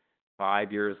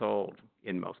 5 years old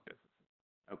in most businesses.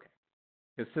 Okay.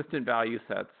 Consistent value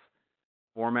sets.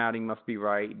 Formatting must be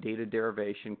right. Data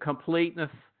derivation.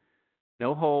 Completeness.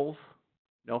 No holes.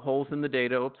 No holes in the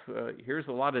data. Oops, here's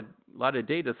a lot of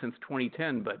data since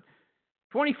 2010, but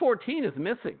 2014 is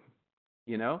missing.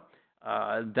 You know,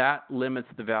 that limits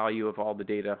the value of all the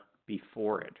data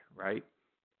before it, right?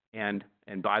 And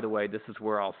by the way, this is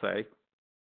where I'll say,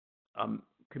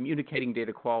 communicating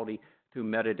data quality through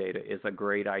metadata is a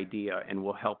great idea and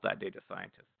will help that data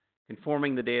scientist.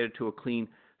 Conforming the data to a clean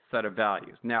set of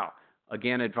values. Now,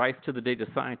 again, advice to the data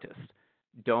scientist.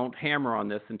 Don't hammer on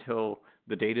this until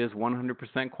the data is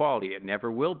 100% quality. It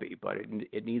never will be, but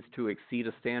it needs to exceed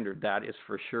a standard, that is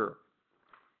for sure.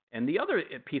 And the other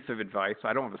piece of advice,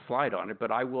 I don't have a slide on it,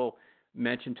 but I will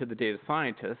mention to the data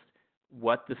scientist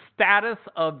what the status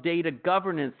of data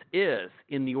governance is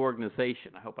in the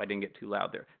organization. I hope I didn't get too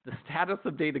loud there. The status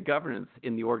of data governance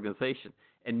in the organization.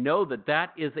 And know that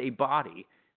that is a body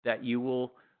that you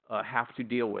will have to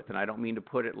deal with. And I don't mean to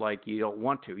put it like you don't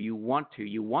want to. You want to.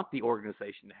 You want the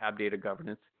organization to have data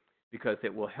governance because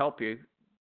it will help you,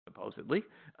 supposedly,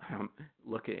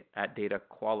 look at data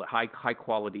quality, high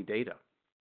quality data.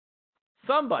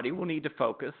 Somebody will need to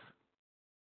focus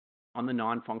on the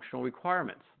non-functional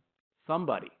requirements.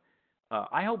 Somebody.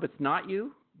 I hope it's not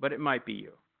you, but it might be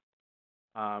you.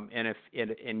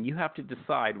 And you have to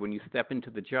decide when you step into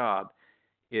the job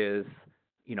is,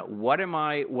 you know, what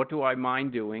do I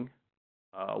mind doing?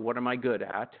 What am I good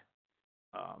at?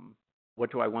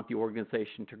 What do I want the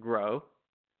organization to grow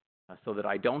so that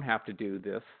I don't have to do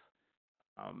this?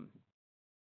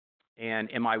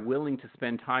 And am I willing to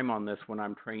spend time on this when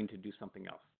I'm trained to do something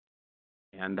else?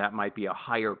 And that might be a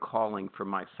higher calling for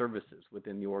my services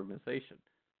within the organization.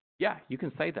 Yeah, you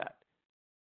can say that.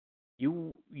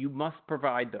 You must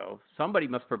provide, though. Somebody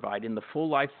must provide in the full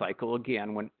life cycle,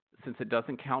 again, since it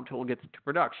doesn't count till it gets to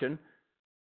production,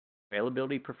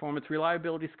 availability, performance,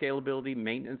 reliability, scalability,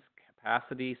 maintenance,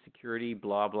 capacity, security,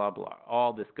 blah, blah, blah.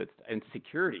 All this good stuff. And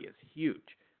security is huge.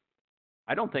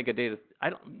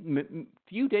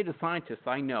 Few data scientists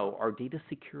I know are data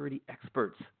security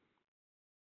experts.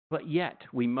 But yet,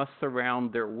 we must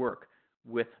surround their work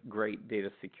with great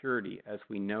data security, as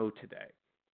we know today.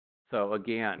 So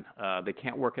again, they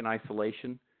can't work in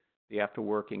isolation. They have to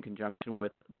work in conjunction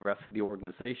with the rest of the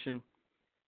organization.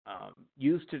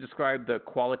 Used to describe the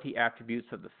quality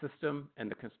attributes of the system and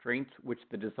the constraints which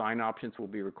the design options will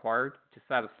be required to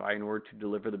satisfy in order to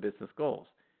deliver the business goals.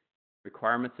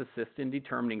 Requirements assist in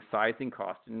determining sizing,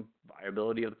 cost, and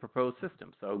viability of the proposed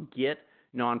system. So get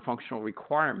non-functional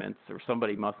requirements, or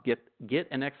somebody must get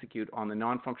and execute on the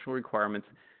non-functional requirements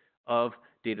of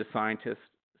data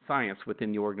science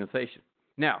within the organization.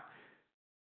 Now,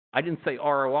 I didn't say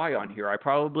ROI on here. I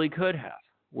probably could have.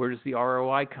 Where does the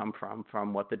ROI come from?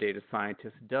 From what the data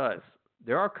scientist does.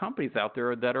 There are companies out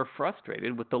there that are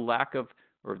frustrated with the lack of,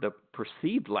 or the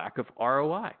perceived lack of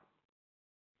ROI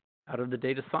out of the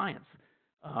data science.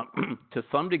 To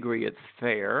some degree, it's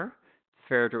fair. It's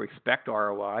fair to expect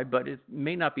ROI, but it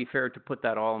may not be fair to put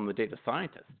that all on the data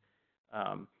scientist.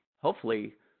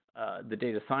 Hopefully, the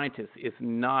data scientist is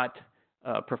not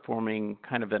performing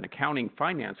kind of an accounting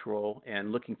finance role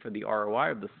and looking for the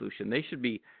ROI of the solution. They should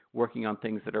be working on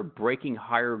things that are breaking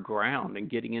higher ground and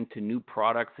getting into new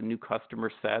products and new customer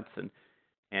sets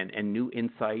and new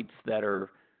insights that are,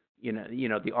 you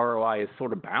know, the ROI is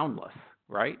sort of boundless,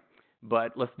 right?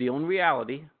 But let's deal in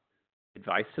reality.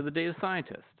 Advice to the data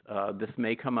scientist. This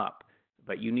may come up,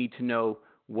 but you need to know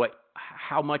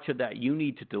how much of that you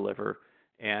need to deliver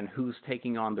and who's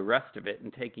taking on the rest of it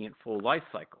and taking it full life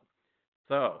cycle.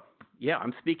 So, yeah,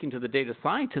 I'm speaking to the data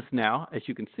scientist now, as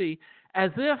you can see, as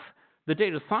if the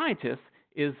data scientist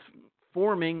is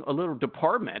forming a little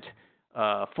department,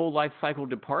 full life cycle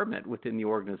department within the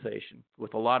organization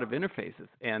with a lot of interfaces.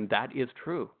 And that is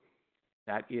true.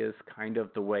 That is kind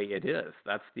of the way it is.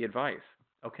 That's the advice.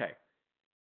 Okay.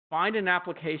 Find an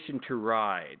application to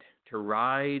ride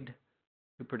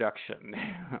to production.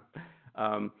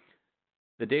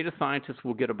 The data scientist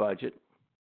will get a budget,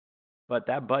 but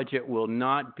that budget will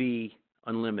not be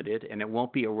unlimited, and it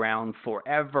won't be around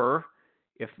forever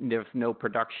if there's no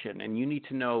production. And you need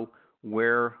to know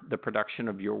where the production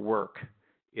of your work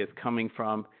is coming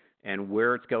from and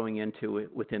where it's going into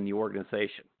it within the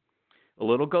organization. A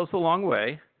little goes a long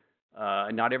way.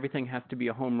 Not everything has to be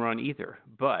a home run either,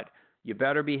 but you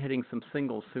better be hitting some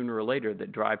singles sooner or later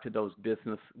that drive to those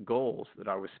business goals that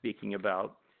I was speaking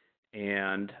about,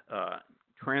 and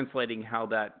translating how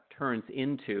that turns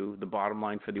into the bottom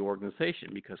line for the organization.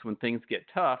 Because when things get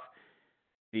tough,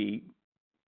 the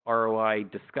ROI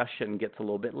discussion gets a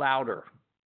little bit louder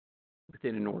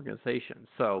within an organization.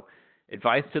 So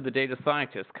advice to the data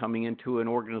scientist coming into an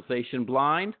organization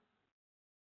blind: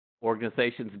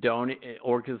 organizations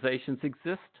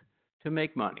exist to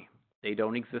make money. They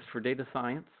don't exist for data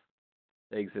science.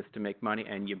 They exist to make money,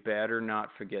 and you better not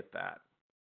forget that.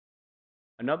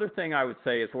 Another thing I would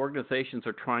say is organizations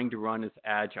are trying to run as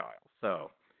agile.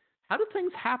 So how do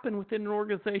things happen within an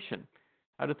organization?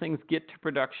 How do things get to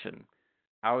production?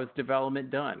 How is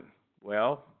development done?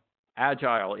 Well,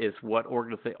 agile is what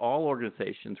all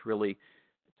organizations really,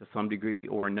 to some degree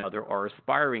or another, are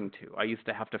aspiring to. I used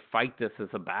to have to fight this as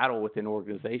a battle within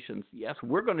organizations. Yes,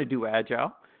 we're going to do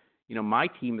agile. My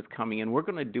team is coming in. We're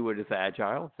going to do it as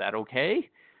agile. Is that okay?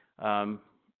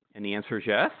 And the answer is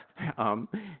yes.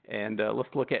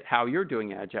 Let's look at how you're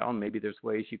doing agile, and maybe there's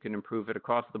ways you can improve it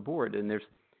across the board. And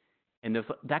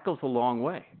that goes a long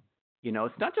way.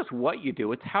 It's not just what you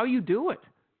do; it's how you do it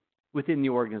within the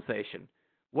organization.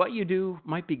 What you do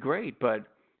might be great, but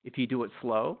if you do it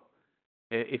slow,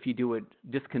 if you do it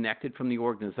disconnected from the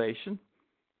organization,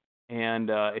 and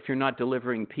if you're not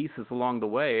delivering pieces along the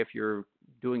way, if you're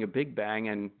doing a big bang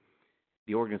and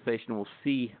the organization will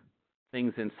see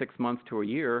things in 6 months to a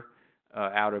year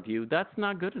out of you, that's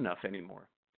not good enough anymore.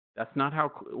 That's not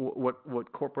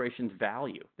what corporations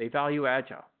value. They value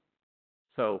agile.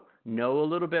 So know a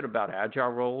little bit about agile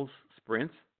roles,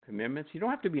 sprints, commitments. You don't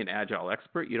have to be an agile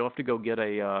expert. You don't have to go get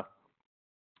a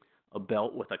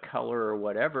belt with a color or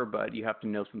whatever, but you have to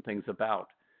know some things about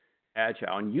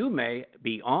agile. And you may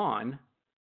be on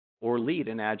or lead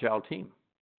an agile team.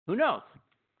 Who knows?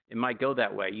 It might go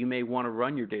that way. You may want to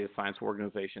run your data science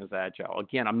organization as agile.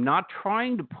 Again, I'm not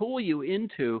trying to pull you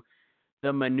into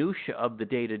the minutia of the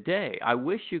day-to-day. I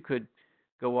wish you could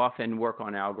go off and work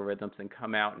on algorithms and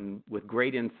come out and with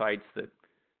great insights that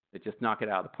just knock it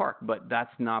out of the park. But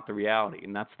that's not the reality.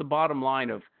 And that's the bottom line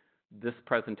of this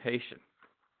presentation,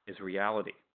 is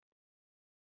reality.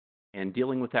 And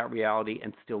dealing with that reality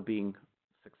and still being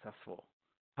successful.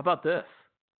 How about this?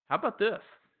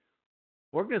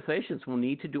 Organizations will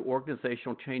need to do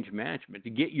organizational change management to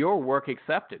get your work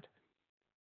accepted.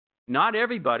 Not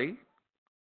everybody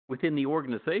within the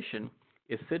organization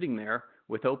is sitting there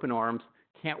with open arms,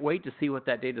 can't wait to see what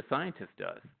that data scientist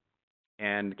does,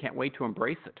 and can't wait to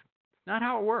embrace it. It's not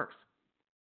how it works.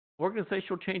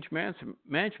 Organizational change management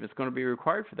is going to be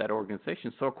required for that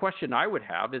organization. So a question I would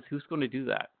have is, who's going to do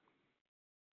that?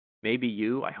 Maybe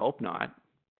you, I hope not.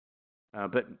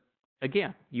 But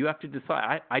again, you have to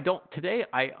decide.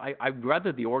 I'd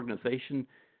rather the organization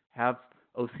have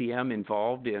OCM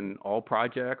involved in all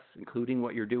projects, including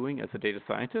what you're doing as a data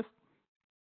scientist,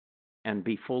 and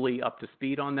be fully up to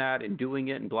speed on that and doing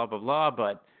it and blah, blah, blah,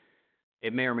 but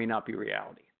it may or may not be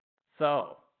reality.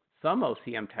 So some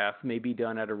OCM tasks may be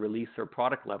done at a release or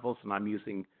product levels, and I'm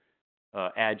using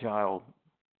agile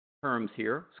terms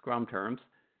here, Scrum terms,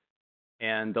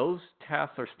 and those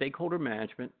tasks are stakeholder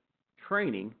management,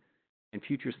 training, and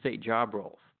future state job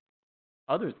roles.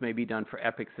 Others may be done for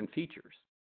epics and features,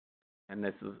 and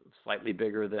this is slightly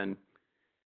bigger than,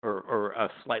 or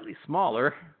slightly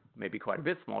smaller, maybe quite a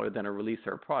bit smaller than a release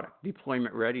or a product.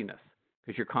 Deployment readiness,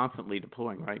 because you're constantly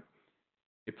deploying, right?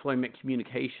 Deployment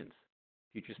communications,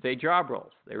 future state job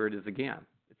roles. There it is again.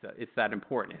 It's that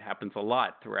important. It happens a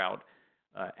lot throughout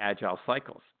agile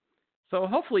cycles. So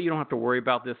hopefully you don't have to worry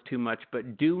about this too much,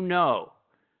 but do know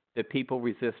that people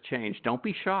resist change. Don't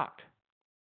be shocked.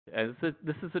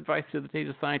 This is advice to the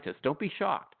data scientists. Don't be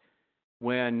shocked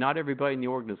when not everybody in the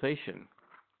organization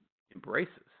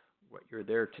embraces what you're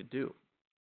there to do.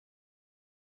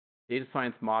 Data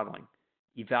science modeling.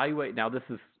 Evaluate. Now, this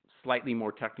is slightly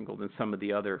more technical than some of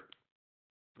the other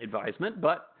advisement,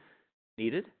 but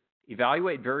needed.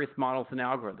 Evaluate various models and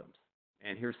algorithms.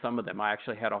 And here's some of them. I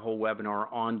actually had a whole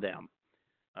webinar on them,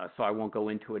 so I won't go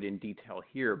into it in detail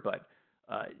here, but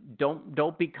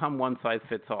don't become one size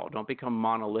fits all. Don't become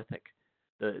monolithic.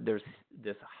 There's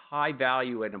this high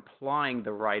value in applying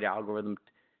the right algorithm,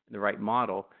 the right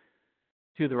model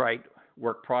to the right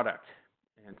work product.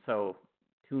 And so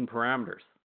tune parameters,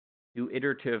 do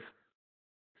iterative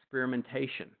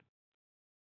experimentation,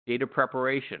 data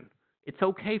preparation. It's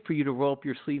okay for you to roll up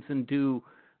your sleeves and do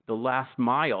the last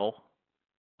mile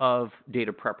of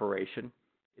data preparation.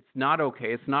 It's not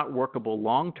okay. It's not workable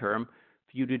long term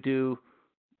for you to do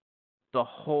the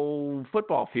whole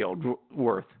football field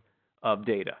worth of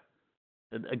data.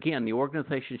 Again, the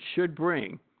organization should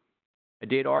bring a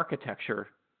data architecture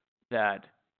that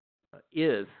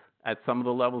is at some of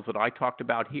the levels that I talked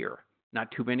about here.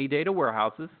 Not too many data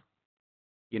warehouses,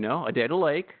 a data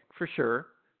lake for sure,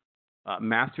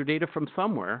 master data from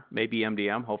somewhere, maybe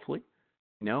MDM, hopefully.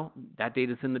 That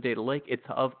data is in the data lake. It's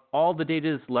of all the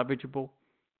data is leverageable,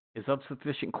 is of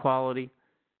sufficient quality,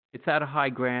 it's at a high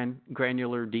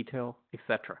granular detail,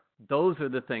 etc. Those are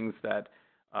the things that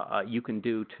you can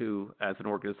do as an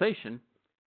organization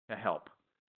to help.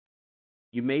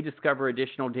 You may discover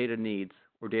additional data needs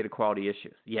or data quality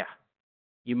issues. Yeah,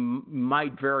 you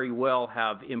might very well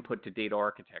have input to data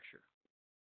architecture.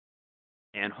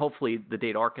 And hopefully the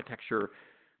data architecture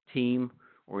team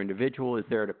or individual is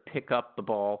there to pick up the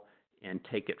ball and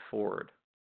take it forward.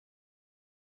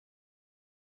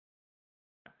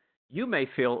 You may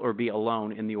feel or be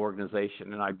alone in the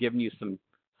organization, and I've given you some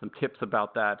tips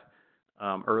about that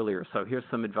earlier. So here's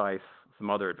some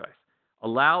other advice.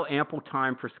 Allow ample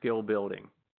time for skill building.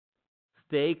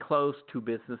 Stay close to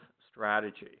business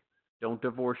strategy. Don't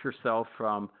divorce yourself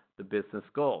from the business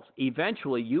goals.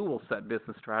 Eventually, you will set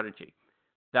business strategy.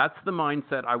 That's the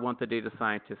mindset I want the data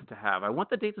scientist to have. I want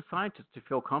the data scientist to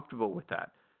feel comfortable with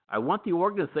that. I want the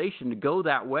organization to go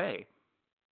that way.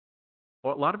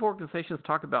 Well, a lot of organizations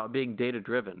talk about being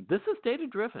data-driven. This is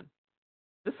data-driven.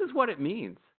 This is what it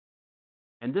means.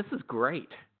 And this is great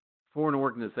for an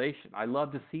organization. I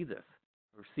love to see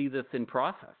this in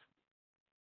process,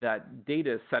 that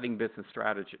data is setting business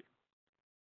strategy.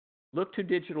 Look to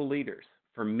digital leaders.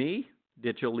 For me,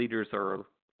 digital leaders are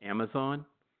Amazon,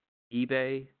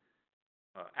 eBay,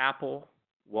 Apple,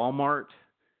 Walmart,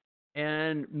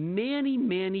 and many,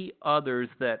 many others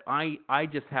that I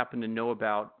just happen to know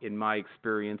about in my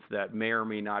experience that may or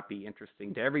may not be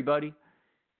interesting to everybody,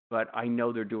 but I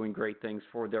know they're doing great things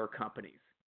for their companies.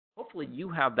 Hopefully you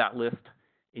have that list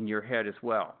in your head as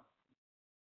well.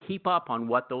 Keep up on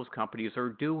what those companies are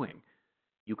doing.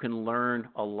 You can learn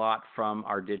a lot from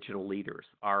our digital leaders,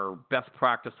 our best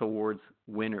practice awards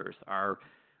winners, our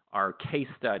case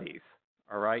studies,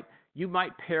 all right? You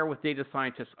might pair with data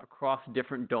scientists across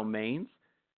different domains,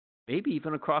 maybe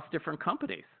even across different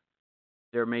companies.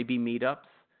 There may be meetups,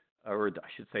 or I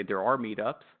should say there are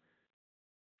meetups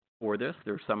for this.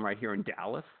 There's some right here in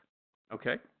Dallas,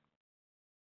 okay?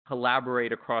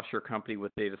 Collaborate across your company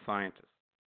with data scientists.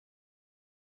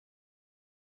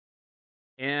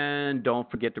 And don't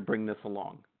forget to bring this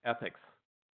along, ethics.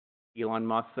 Elon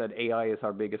Musk said AI is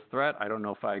our biggest threat. I don't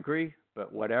know if I agree,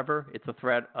 but whatever. It's a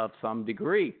threat of some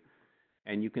degree.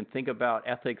 And you can think about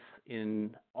ethics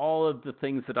in all of the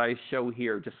things that I show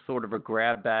here, just sort of a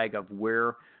grab bag of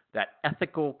where that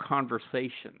ethical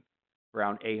conversation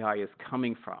around AI is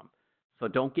coming from. So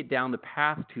don't get down the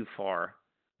path too far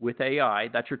with AI.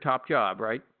 That's your top job,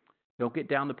 right? Don't get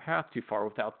down the path too far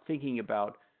without thinking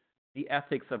about the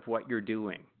ethics of what you're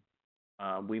doing.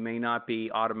 We may not be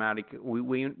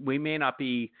we may not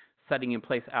be setting in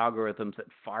place algorithms that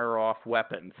fire off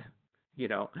weapons.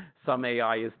 Some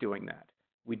AI is doing that.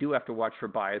 We do have to watch for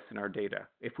bias in our data.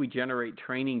 If we generate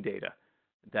training data,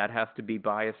 that has to be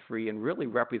bias-free and really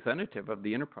representative of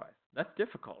the enterprise. That's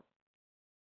difficult.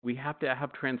 We have to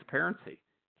have transparency.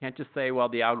 Can't just say, well,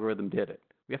 the algorithm did it.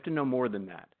 We have to know more than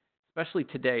that, especially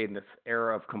today in this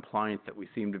era of compliance that we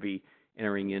seem to be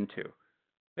entering into.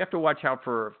 We have to watch out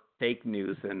for fake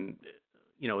news and,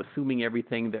 assuming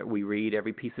everything that we read,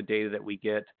 every piece of data that we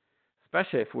get,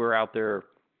 especially if we're out there,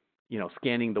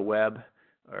 scanning the web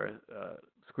or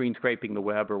screen scraping the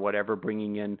web or whatever,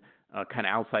 bringing in kind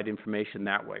of outside information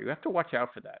that way. We have to watch out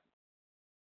for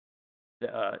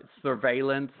that.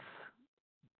 Surveillance,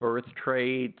 birth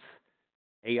traits,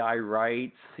 AI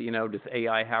rights, does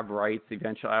AI have rights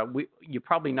eventually? You're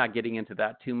probably not getting into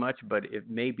that too much, but it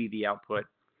may be the output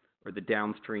or the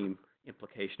downstream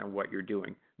implication of what you're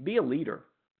doing. Be a leader.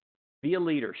 Be a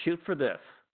leader. Shoot for this.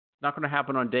 Not going to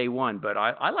happen on day one, but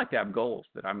I like to have goals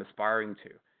that I'm aspiring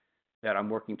to, that I'm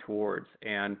working towards.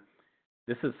 And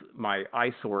this is my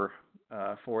eyesore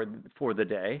for the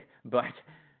day. But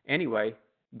anyway,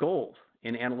 goals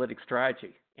in analytics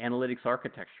strategy, analytics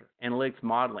architecture, analytics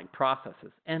modeling,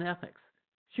 processes, and ethics.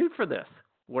 Shoot for this,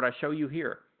 what I show you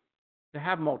here, to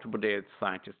have multiple data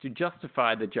scientists, to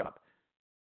justify the job,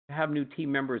 to have new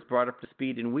team members brought up to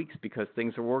speed in weeks because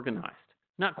things are organized,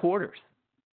 not quarters.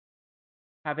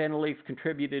 Have analytics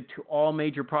contributed to all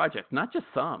major projects, not just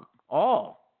some,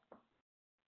 all.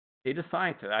 Data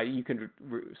scientist, you can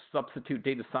substitute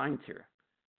data science here.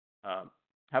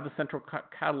 Have a central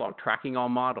catalog tracking all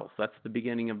models. That's the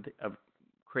beginning of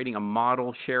creating a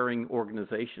model sharing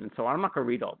organization. So I'm not going to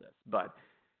read all this, but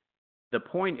the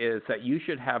point is that you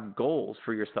should have goals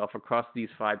for yourself across these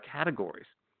 5 categories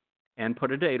and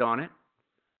put a date on it.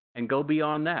 and go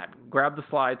beyond that. Grab the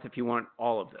slides if you want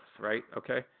all of this, right?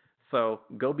 Okay? So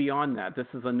go beyond that. This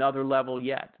is another level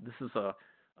yet. This is a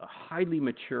highly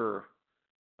mature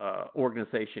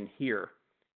organization here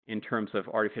in terms of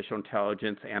artificial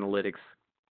intelligence, analytics,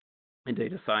 and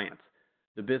data science.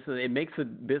 The business, it makes the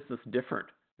business different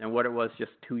than what it was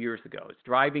just 2 years ago. It's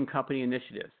driving company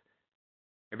initiatives.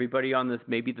 Everybody on this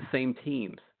may be the same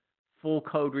teams. Full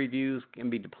code reviews can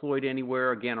be deployed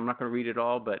anywhere. Again, I'm not going to read it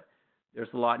all, but there's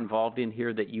a lot involved in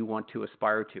here that you want to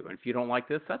aspire to. And if you don't like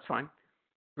this, that's fine.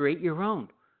 Create your own,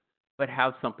 but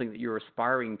have something that you're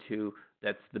aspiring to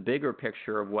that's the bigger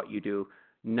picture of what you do,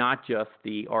 not just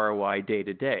the ROI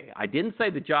day-to-day. I didn't say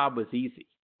the job was easy,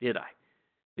 did I?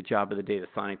 The job of the data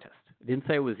scientist. I didn't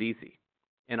say it was easy.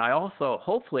 And I also,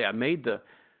 hopefully, I made the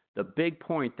big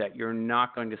point that you're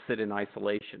not going to sit in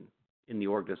isolation in the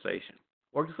organization.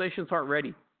 Organizations aren't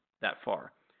ready that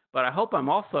far. But I hope I'm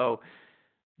also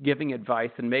giving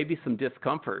advice and maybe some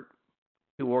discomfort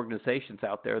to organizations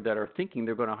out there that are thinking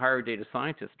they're going to hire a data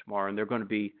scientist tomorrow and they're going to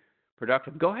be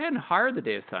productive. Go ahead and hire the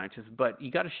data scientist, but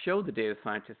you got to show the data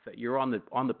scientists that you're on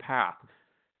the path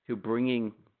to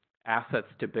bringing assets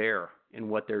to bear in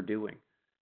what they're doing.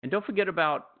 And don't forget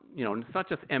about, it's not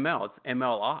just ML, it's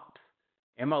ML ops.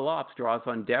 ML ops draws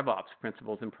on DevOps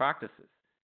principles and practices,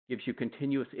 gives you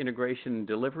continuous integration and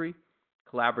delivery,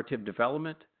 collaborative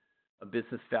development, a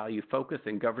business value focus,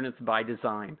 and governance by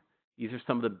design. These are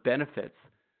some of the benefits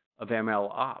of ML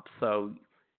ops. So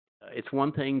it's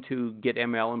one thing to get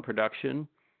ML in production,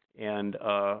 and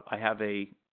I have a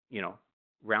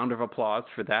round of applause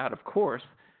for that, of course.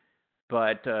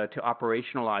 But to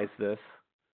operationalize this,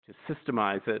 to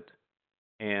systemize it,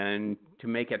 and to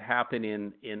make it happen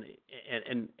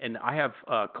and I have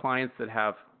clients that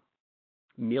have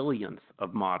millions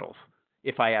of models.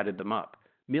 If I added them up,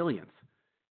 millions.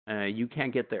 You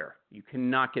can't get there. You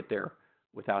cannot get there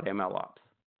without ML ops.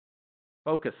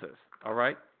 Focuses, all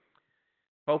right?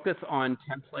 Focus on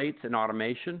templates and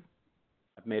automation.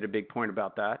 I've made a big point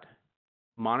about that.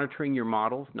 Monitoring your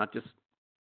models, not just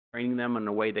training them and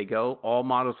away they go. All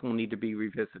models will need to be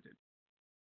revisited.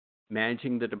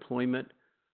 Managing the deployment,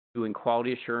 doing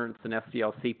quality assurance and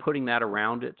SDLC, putting that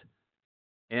around it,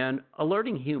 and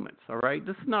alerting humans, all right?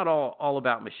 This is not all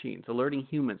about machines. Alerting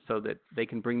humans so that they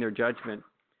can bring their judgment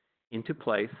into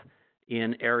place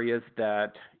in areas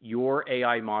that your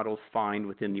AI models find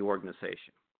within the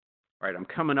organization. All right, I'm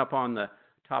coming up on the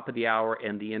top of the hour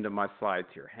and the end of my slides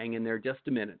here. Hang in there just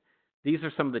a minute. These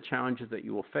are some of the challenges that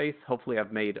you will face. Hopefully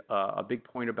I've made a big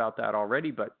point about that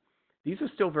already, but these are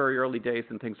still very early days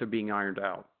and things are being ironed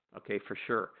out, okay, for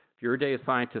sure. If you're a data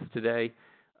scientist today,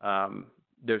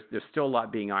 there's still a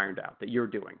lot being ironed out that you're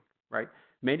doing, right?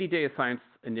 Many data science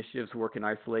initiatives work in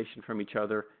isolation from each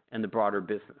other and the broader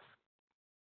business.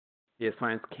 Data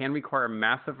science can require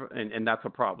massive, and that's a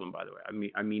problem, by the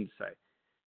way, I mean to say.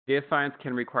 Data science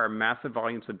can require massive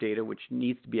volumes of data which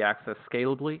needs to be accessed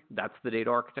scalably. That's the data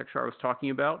architecture I was talking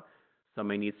about.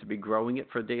 Somebody needs to be growing it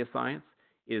for data science.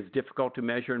 It is difficult to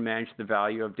measure and manage the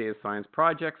value of data science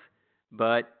projects,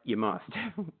 but you must.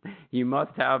 You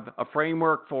must have a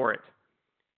framework for it.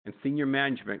 And senior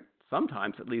management,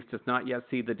 sometimes at least, does not yet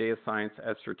see the data science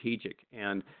as strategic.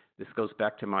 And this goes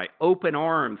back to my open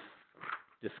arms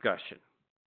discussion.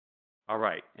 All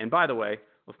right. And by the way,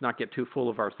 let's not get too full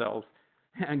of ourselves.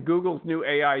 And Google's new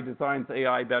AI designs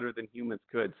AI better than humans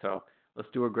could. So let's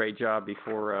do a great job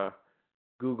before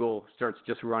Google starts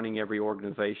just running every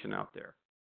organization out there.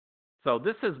 So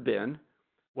this has been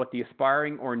what the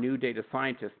aspiring or new data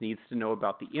scientist needs to know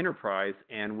about the enterprise.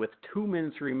 And with 2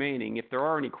 minutes remaining, if there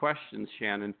are any questions,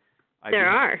 Shannon, I'd be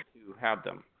happy to have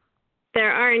them.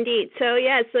 There are indeed. So,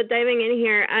 so diving in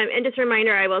here, and just a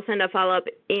reminder, I will send a follow-up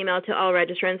email to all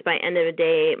registrants by end of the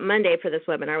day Monday for this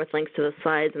webinar with links to the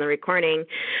slides and the recording.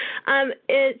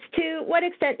 It's to what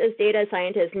extent does data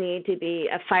scientists need to be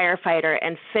a firefighter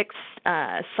and fix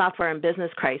software and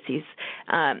business crises?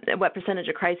 What percentage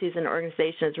of crises in an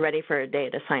organization is ready for a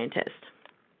data scientist?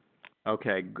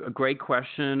 Okay, great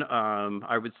question.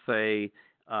 I would say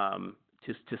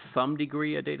to some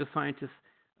degree a data scientist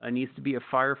needs to be a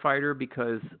firefighter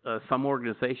because some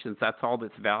organizations, that's all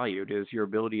that's valued is your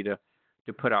ability to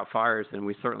put out fires, and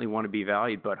we certainly want to be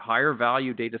valued. But higher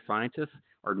value data scientists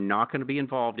are not going to be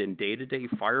involved in day-to-day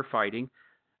firefighting.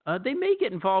 They may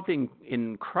get involved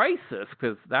in crisis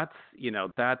because that's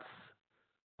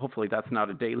hopefully that's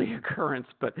not a daily occurrence,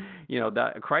 but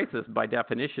that a crisis by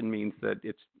definition means that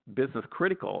it's business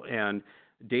critical, and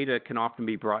data can often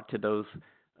be brought to those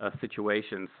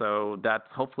situations. So that's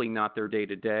hopefully not their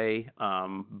day-to-day,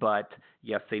 but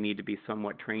yes, they need to be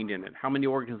somewhat trained in it. How many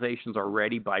organizations are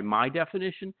ready by my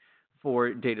definition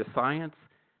for data science?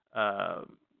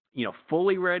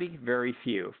 Fully ready, very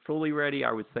few. Fully ready,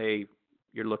 I would say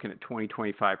you're looking at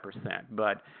 20-25%.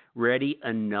 But ready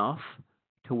enough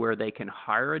to where they can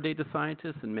hire a data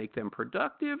scientist and make them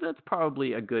productive, that's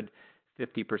probably a good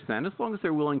 50%, as long as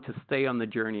they're willing to stay on the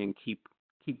journey and keep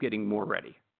getting more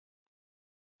ready.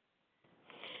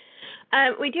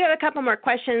 We do have a couple more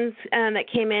questions that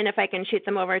came in, if I can shoot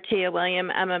them over to you, William,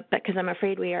 because I'm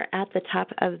afraid we are at the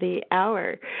top of the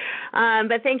hour.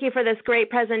 But thank you for this great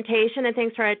presentation, and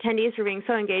thanks to our attendees for being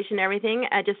so engaged in everything.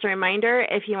 Just a reminder,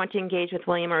 if you want to engage with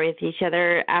William or with each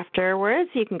other afterwards,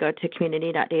 you can go to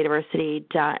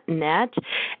community.dataversity.net,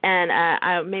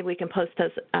 and maybe we can post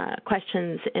those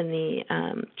questions in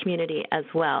the community as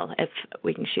well. If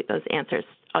we can shoot those answers,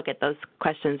 I'll get those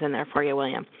questions in there for you,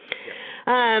 William.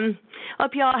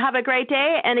 Hope you all have a great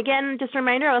day. And again, just a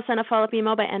reminder, I'll send a follow-up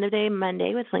email by end of day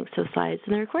Monday with links to the slides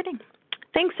and the recording.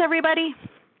 Thanks, everybody.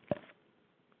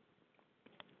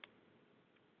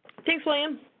 Thanks,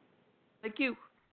 William. Thank you.